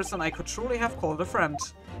only person I could truly have called a friend.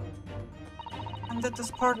 And did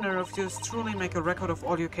this partner of yours truly make a record of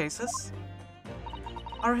all your cases?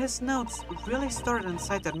 Are his notes really stored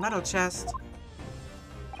inside that metal chest?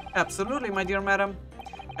 Absolutely, my dear madam.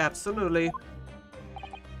 Absolutely.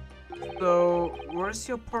 So, where's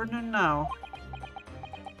your partner now?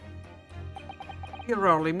 You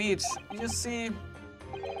rarely meet. You see,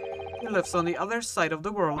 he lives on the other side of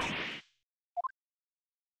the world.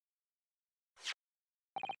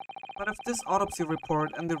 But if this autopsy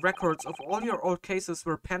report and the records of all your old cases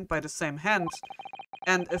were penned by the same hand,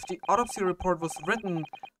 and if the autopsy report was written,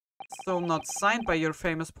 so not signed by your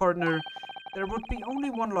famous partner, there would be only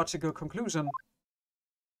one logical conclusion.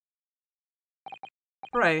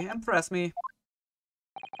 Pray, impress me.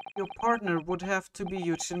 Your partner would have to be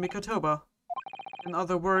Yujin Mikotoba. In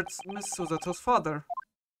other words, Miss Susato's father.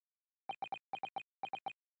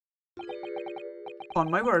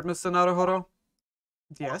 On my word, Mr. Naruhodo.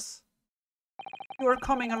 Yes? You are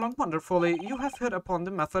coming along wonderfully. You have hit upon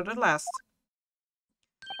the method at last.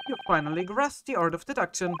 You finally grasped the art of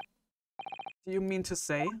deduction. Do you mean to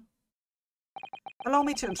say? Allow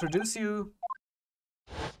me to introduce you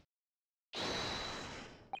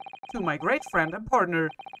to my great friend and partner,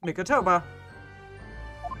 Mikotoba.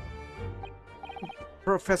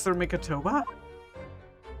 Professor Mikotoba?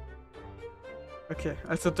 Okay,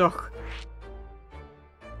 also doch.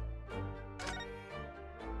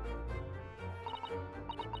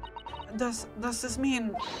 Does this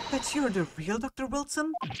mean that you're the real Dr.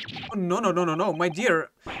 Wilson? Oh, no, my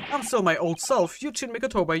dear. I'm still my old self, Yujin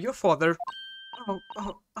Mikotoba, your father.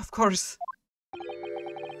 Oh, of course.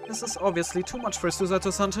 This is obviously too much for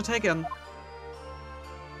Susato-san to take in.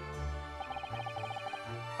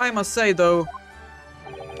 I must say, though,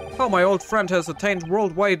 how my old friend has attained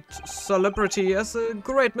worldwide celebrity as a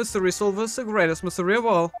great mystery solver is the greatest mystery of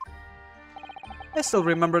all. I still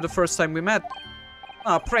remember the first time we met.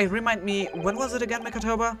 Pray remind me, when was it again,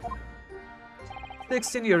 Mikotoba?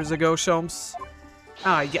 16 years ago, Sholmes.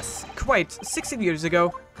 Yes, quite, 16 years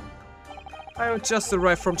ago. I had just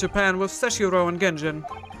arrived from Japan with Seshiro and Genjin.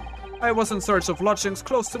 I was in search of lodgings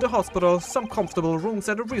close to the hospital, some comfortable rooms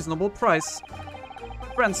at a reasonable price.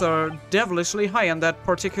 Rents are devilishly high in that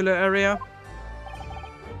particular area.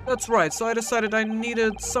 That's right, so I decided I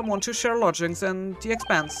needed someone to share lodgings and the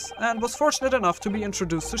expense, and was fortunate enough to be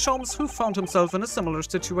introduced to Sholmes, who found himself in a similar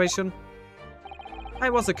situation. I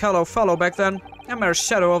was a callow fellow back then, a mere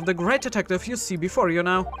shadow of the great detective you see before you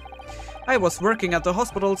now. I was working at the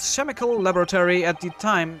hospital's chemical laboratory at the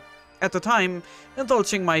time,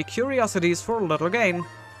 indulging my curiosities for little gain.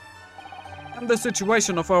 And the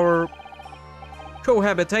situation of our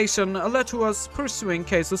cohabitation led to us pursuing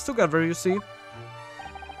cases together, you see.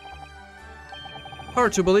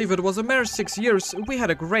 Hard to believe it was a mere 6 years, we had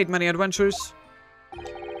a great many adventures.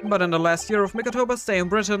 But in the last year of Mikotoba's stay in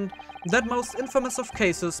Britain, that most infamous of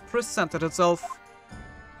cases presented itself.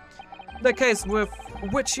 The case with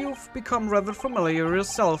which you've become rather familiar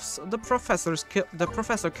yourselves, the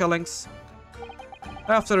professor killings.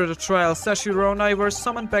 After the trial, Sashiro and I were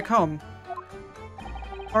summoned back home.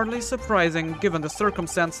 Hardly surprising, given the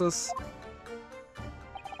circumstances.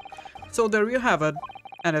 So there you have it.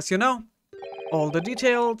 And as you know, all the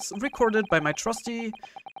details recorded by my trusty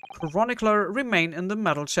chronicler remain in the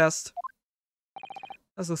metal chest.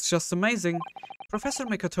 This is just amazing. Professor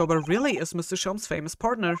Mikotoba really is Mr. Shom's famous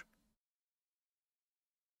partner.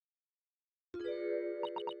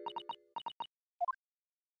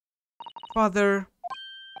 Father...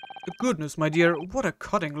 Goodness, my dear, what a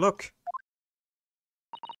cutting look.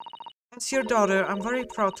 As your daughter, I'm very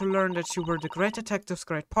proud to learn that you were the great detective's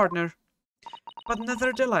great partner. But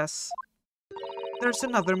nevertheless, there's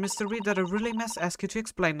another mystery that I really must ask you to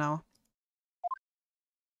explain now.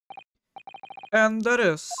 And that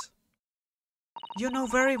is... You know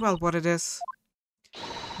very well what it is.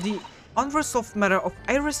 The unresolved matter of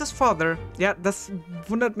Iris' father. Ja, das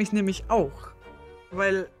wundert mich nämlich auch.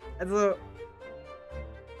 Weil, also...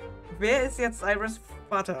 Wer ist jetzt Iris'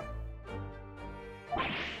 Vater?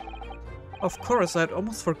 Of course, I'd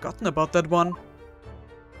almost forgotten about that one.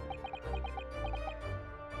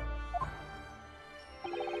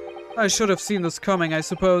 I should have seen this coming, I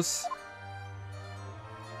suppose.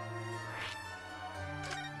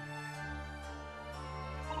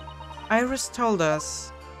 Iris told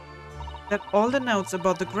us that all the notes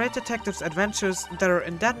about the great detective's adventures that are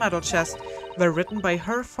in that metal chest were written by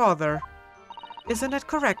her father. Isn't that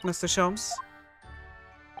correct, Mr. Sholmes?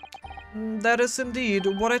 That is indeed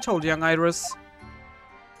what I told young Iris.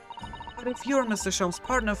 But if you're Mr. Sholmes'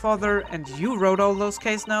 partner, father, and you wrote all those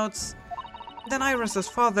case notes, then Iris'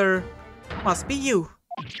 father must be you.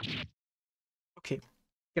 Okay,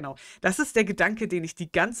 genau. Das ist der Gedanke, den ich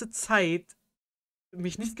die ganze Zeit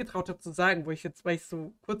mich nicht getraut habe zu sagen, weil ich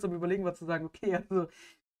so kurz am Überlegen war zu sagen, okay, also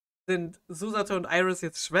sind Susato und Iris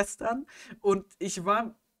jetzt Schwestern? Und ich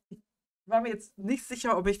war mir jetzt nicht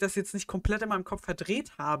sicher, ob ich das jetzt nicht komplett in meinem Kopf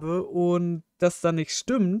verdreht habe und das dann nicht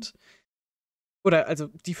stimmt. Oder also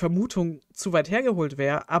die Vermutung zu weit hergeholt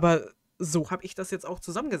wäre, aber so habe ich das jetzt auch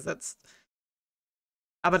zusammengesetzt.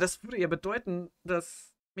 Aber das würde ja bedeuten,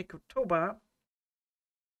 dass Mikotoba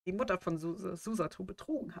die Mutter von Susato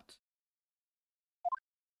betrogen hat.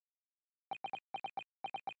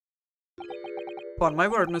 Upon my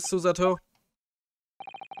word, Miss Susato.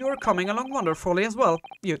 You're coming along wonderfully as well.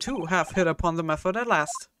 You too have hit upon the method at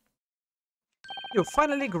last. You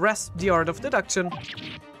finally grasped the art of deduction.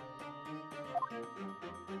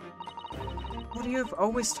 What you've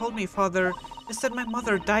always told me, father, is that my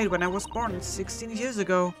mother died when I was born 16 years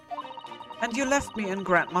ago. And you left me in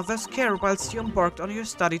grandmother's care whilst you embarked on your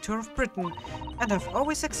study tour of Britain, and I've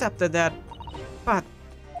always accepted that. But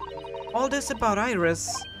all this about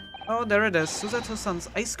Iris... Oh, there it is, Susato-san's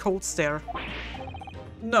ice-cold stare.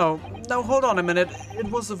 No, hold on a minute. It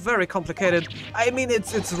was very complicated. I mean,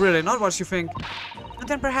 it's really not what you think. And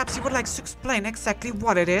then perhaps you would like to explain exactly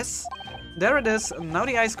what it is? There it is. Now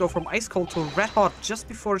the ice go from ice cold to red hot just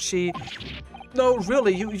before she... No,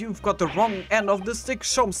 really, you've got the wrong end of the stick.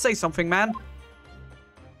 Sholmes, say something, man.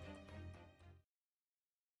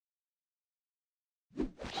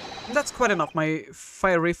 That's quite enough, my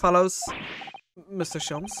fiery fellows. Mr.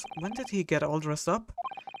 Sholmes, when did he get all dressed up?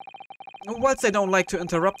 Whilst I don't like to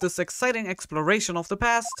interrupt this exciting exploration of the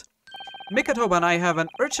past, Mikotoba and I have an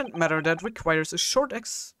urgent matter that requires a short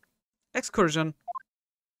excursion.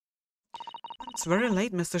 It's very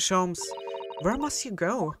late, Mr. Sholmes. Where must you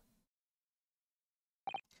go?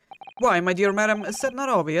 Why, my dear madam, is that not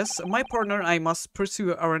obvious? My partner and I must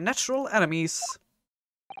pursue our natural enemies.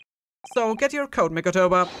 So get your coat,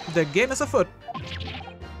 Mikotoba. The game is afoot.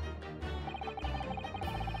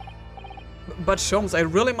 But Sholmes, I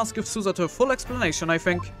really must give Susato a full explanation, I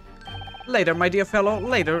think. Later, my dear fellow,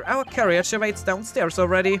 later. Our carriage awaits downstairs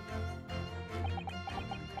already.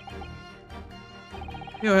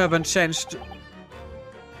 You haven't changed.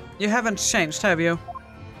 You haven't changed, have you?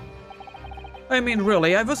 I mean,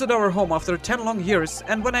 really, I visit our home after 10 long years,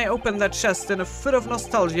 and when I open that chest in a fit of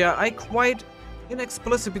nostalgia, I quite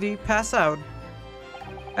inexplicably pass out.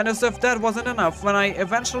 And as if that wasn't enough, when I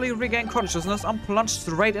eventually regained consciousness, I'm plunged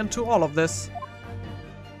right into all of this.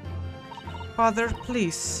 Father,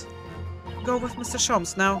 please. Go with Mr.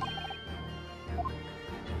 Sholmes now.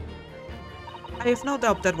 I have no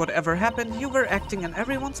doubt that whatever happened, you were acting in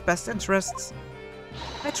everyone's best interests.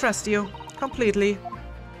 I trust you. Completely.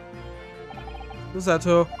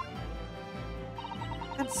 Susato.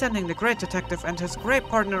 And sending the great detective and his great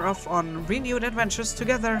partner off on renewed adventures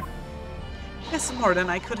together. Is more than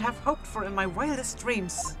I could have hoped for in my wildest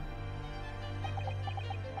dreams.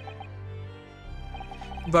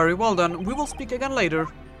 Very well then, we will speak again later.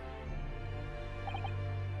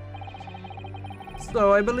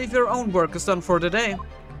 So, I believe your own work is done for the day.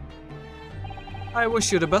 I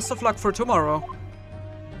wish you the best of luck for tomorrow.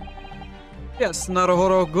 Yes,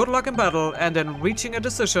 Naruhodo, good luck in battle and in reaching a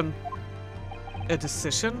decision. A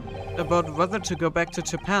decision? About whether to go back to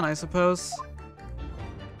Japan, I suppose.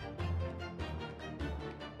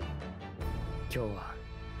 今日は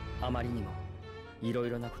あまりにもいろい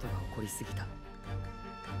ろなことが起こりすぎた。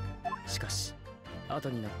しかし、後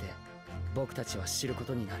になって僕たちは知るこ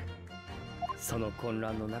とになる。その混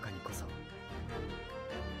乱の中にこそ、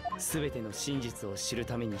すべての真実を知る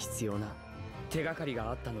ために必要な手がかり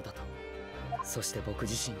があったのだと。そして僕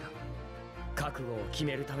自身が覚悟を決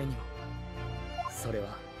めるためにも、それ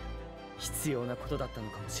は必要なことだったの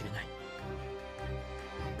かもしれない。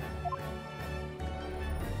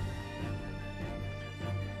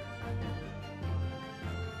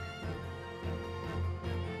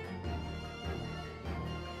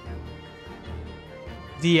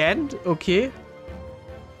The end? Okay.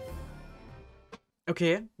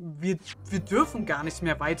 Okay, wir dürfen gar nicht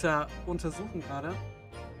mehr weiter untersuchen gerade.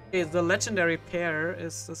 Okay, The Legendary Pair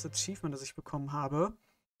ist das Achievement, das ich bekommen habe.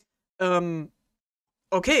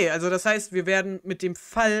 Okay, also das heißt, wir werden mit dem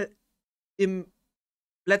Fall im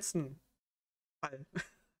letzten Fall.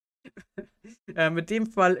 Mit dem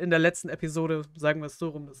Fall in der letzten Episode, sagen wir es so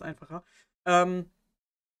rum, das ist einfacher.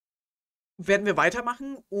 Werden wir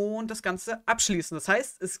weitermachen und das Ganze abschließen. Das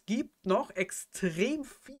heißt, es gibt noch extrem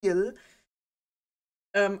viel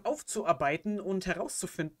aufzuarbeiten und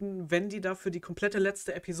herauszufinden, wenn die dafür die komplette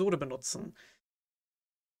letzte Episode benutzen.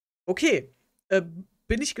 Okay,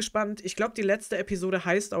 bin ich gespannt. Ich glaube, die letzte Episode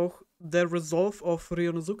heißt auch The Resolve of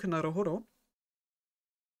Ryunosuke Naruhodo.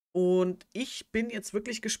 Und ich bin jetzt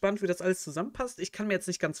wirklich gespannt, wie das alles zusammenpasst. Ich kann mir jetzt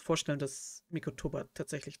nicht ganz vorstellen, dass Mikotoba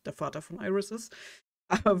tatsächlich der Vater von Iris ist.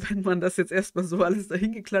 Aber wenn man das jetzt erstmal so alles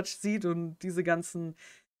dahingeklatscht sieht und diese ganzen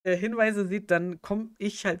Hinweise sieht, dann komme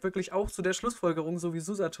ich halt wirklich auch zu der Schlussfolgerung, so wie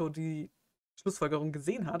Susato die Schlussfolgerung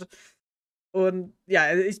gesehen hat. Und ja,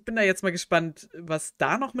 also ich bin da jetzt mal gespannt, was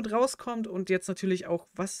da noch mit rauskommt und jetzt natürlich auch,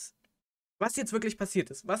 was jetzt wirklich passiert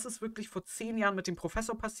ist. Was ist wirklich vor 10 Jahren mit dem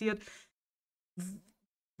Professor passiert?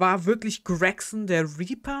 War wirklich Gregson der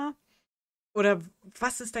Reaper? Oder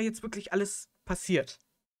was ist da jetzt wirklich alles passiert?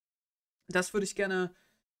 Das würde ich gerne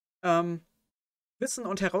wissen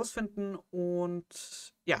und herausfinden.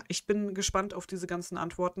 Und ja, ich bin gespannt auf diese ganzen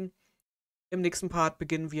Antworten. Im nächsten Part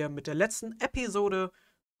beginnen wir mit der letzten Episode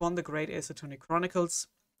von The Great Ace-Attorney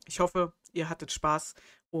Chronicles. Ich hoffe, ihr hattet Spaß.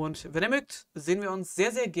 Und wenn ihr mögt, sehen wir uns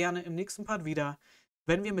sehr, sehr gerne im nächsten Part wieder,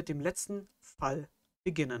 wenn wir mit dem letzten Fall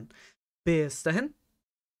beginnen. Bis dahin.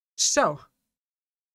 Ciao.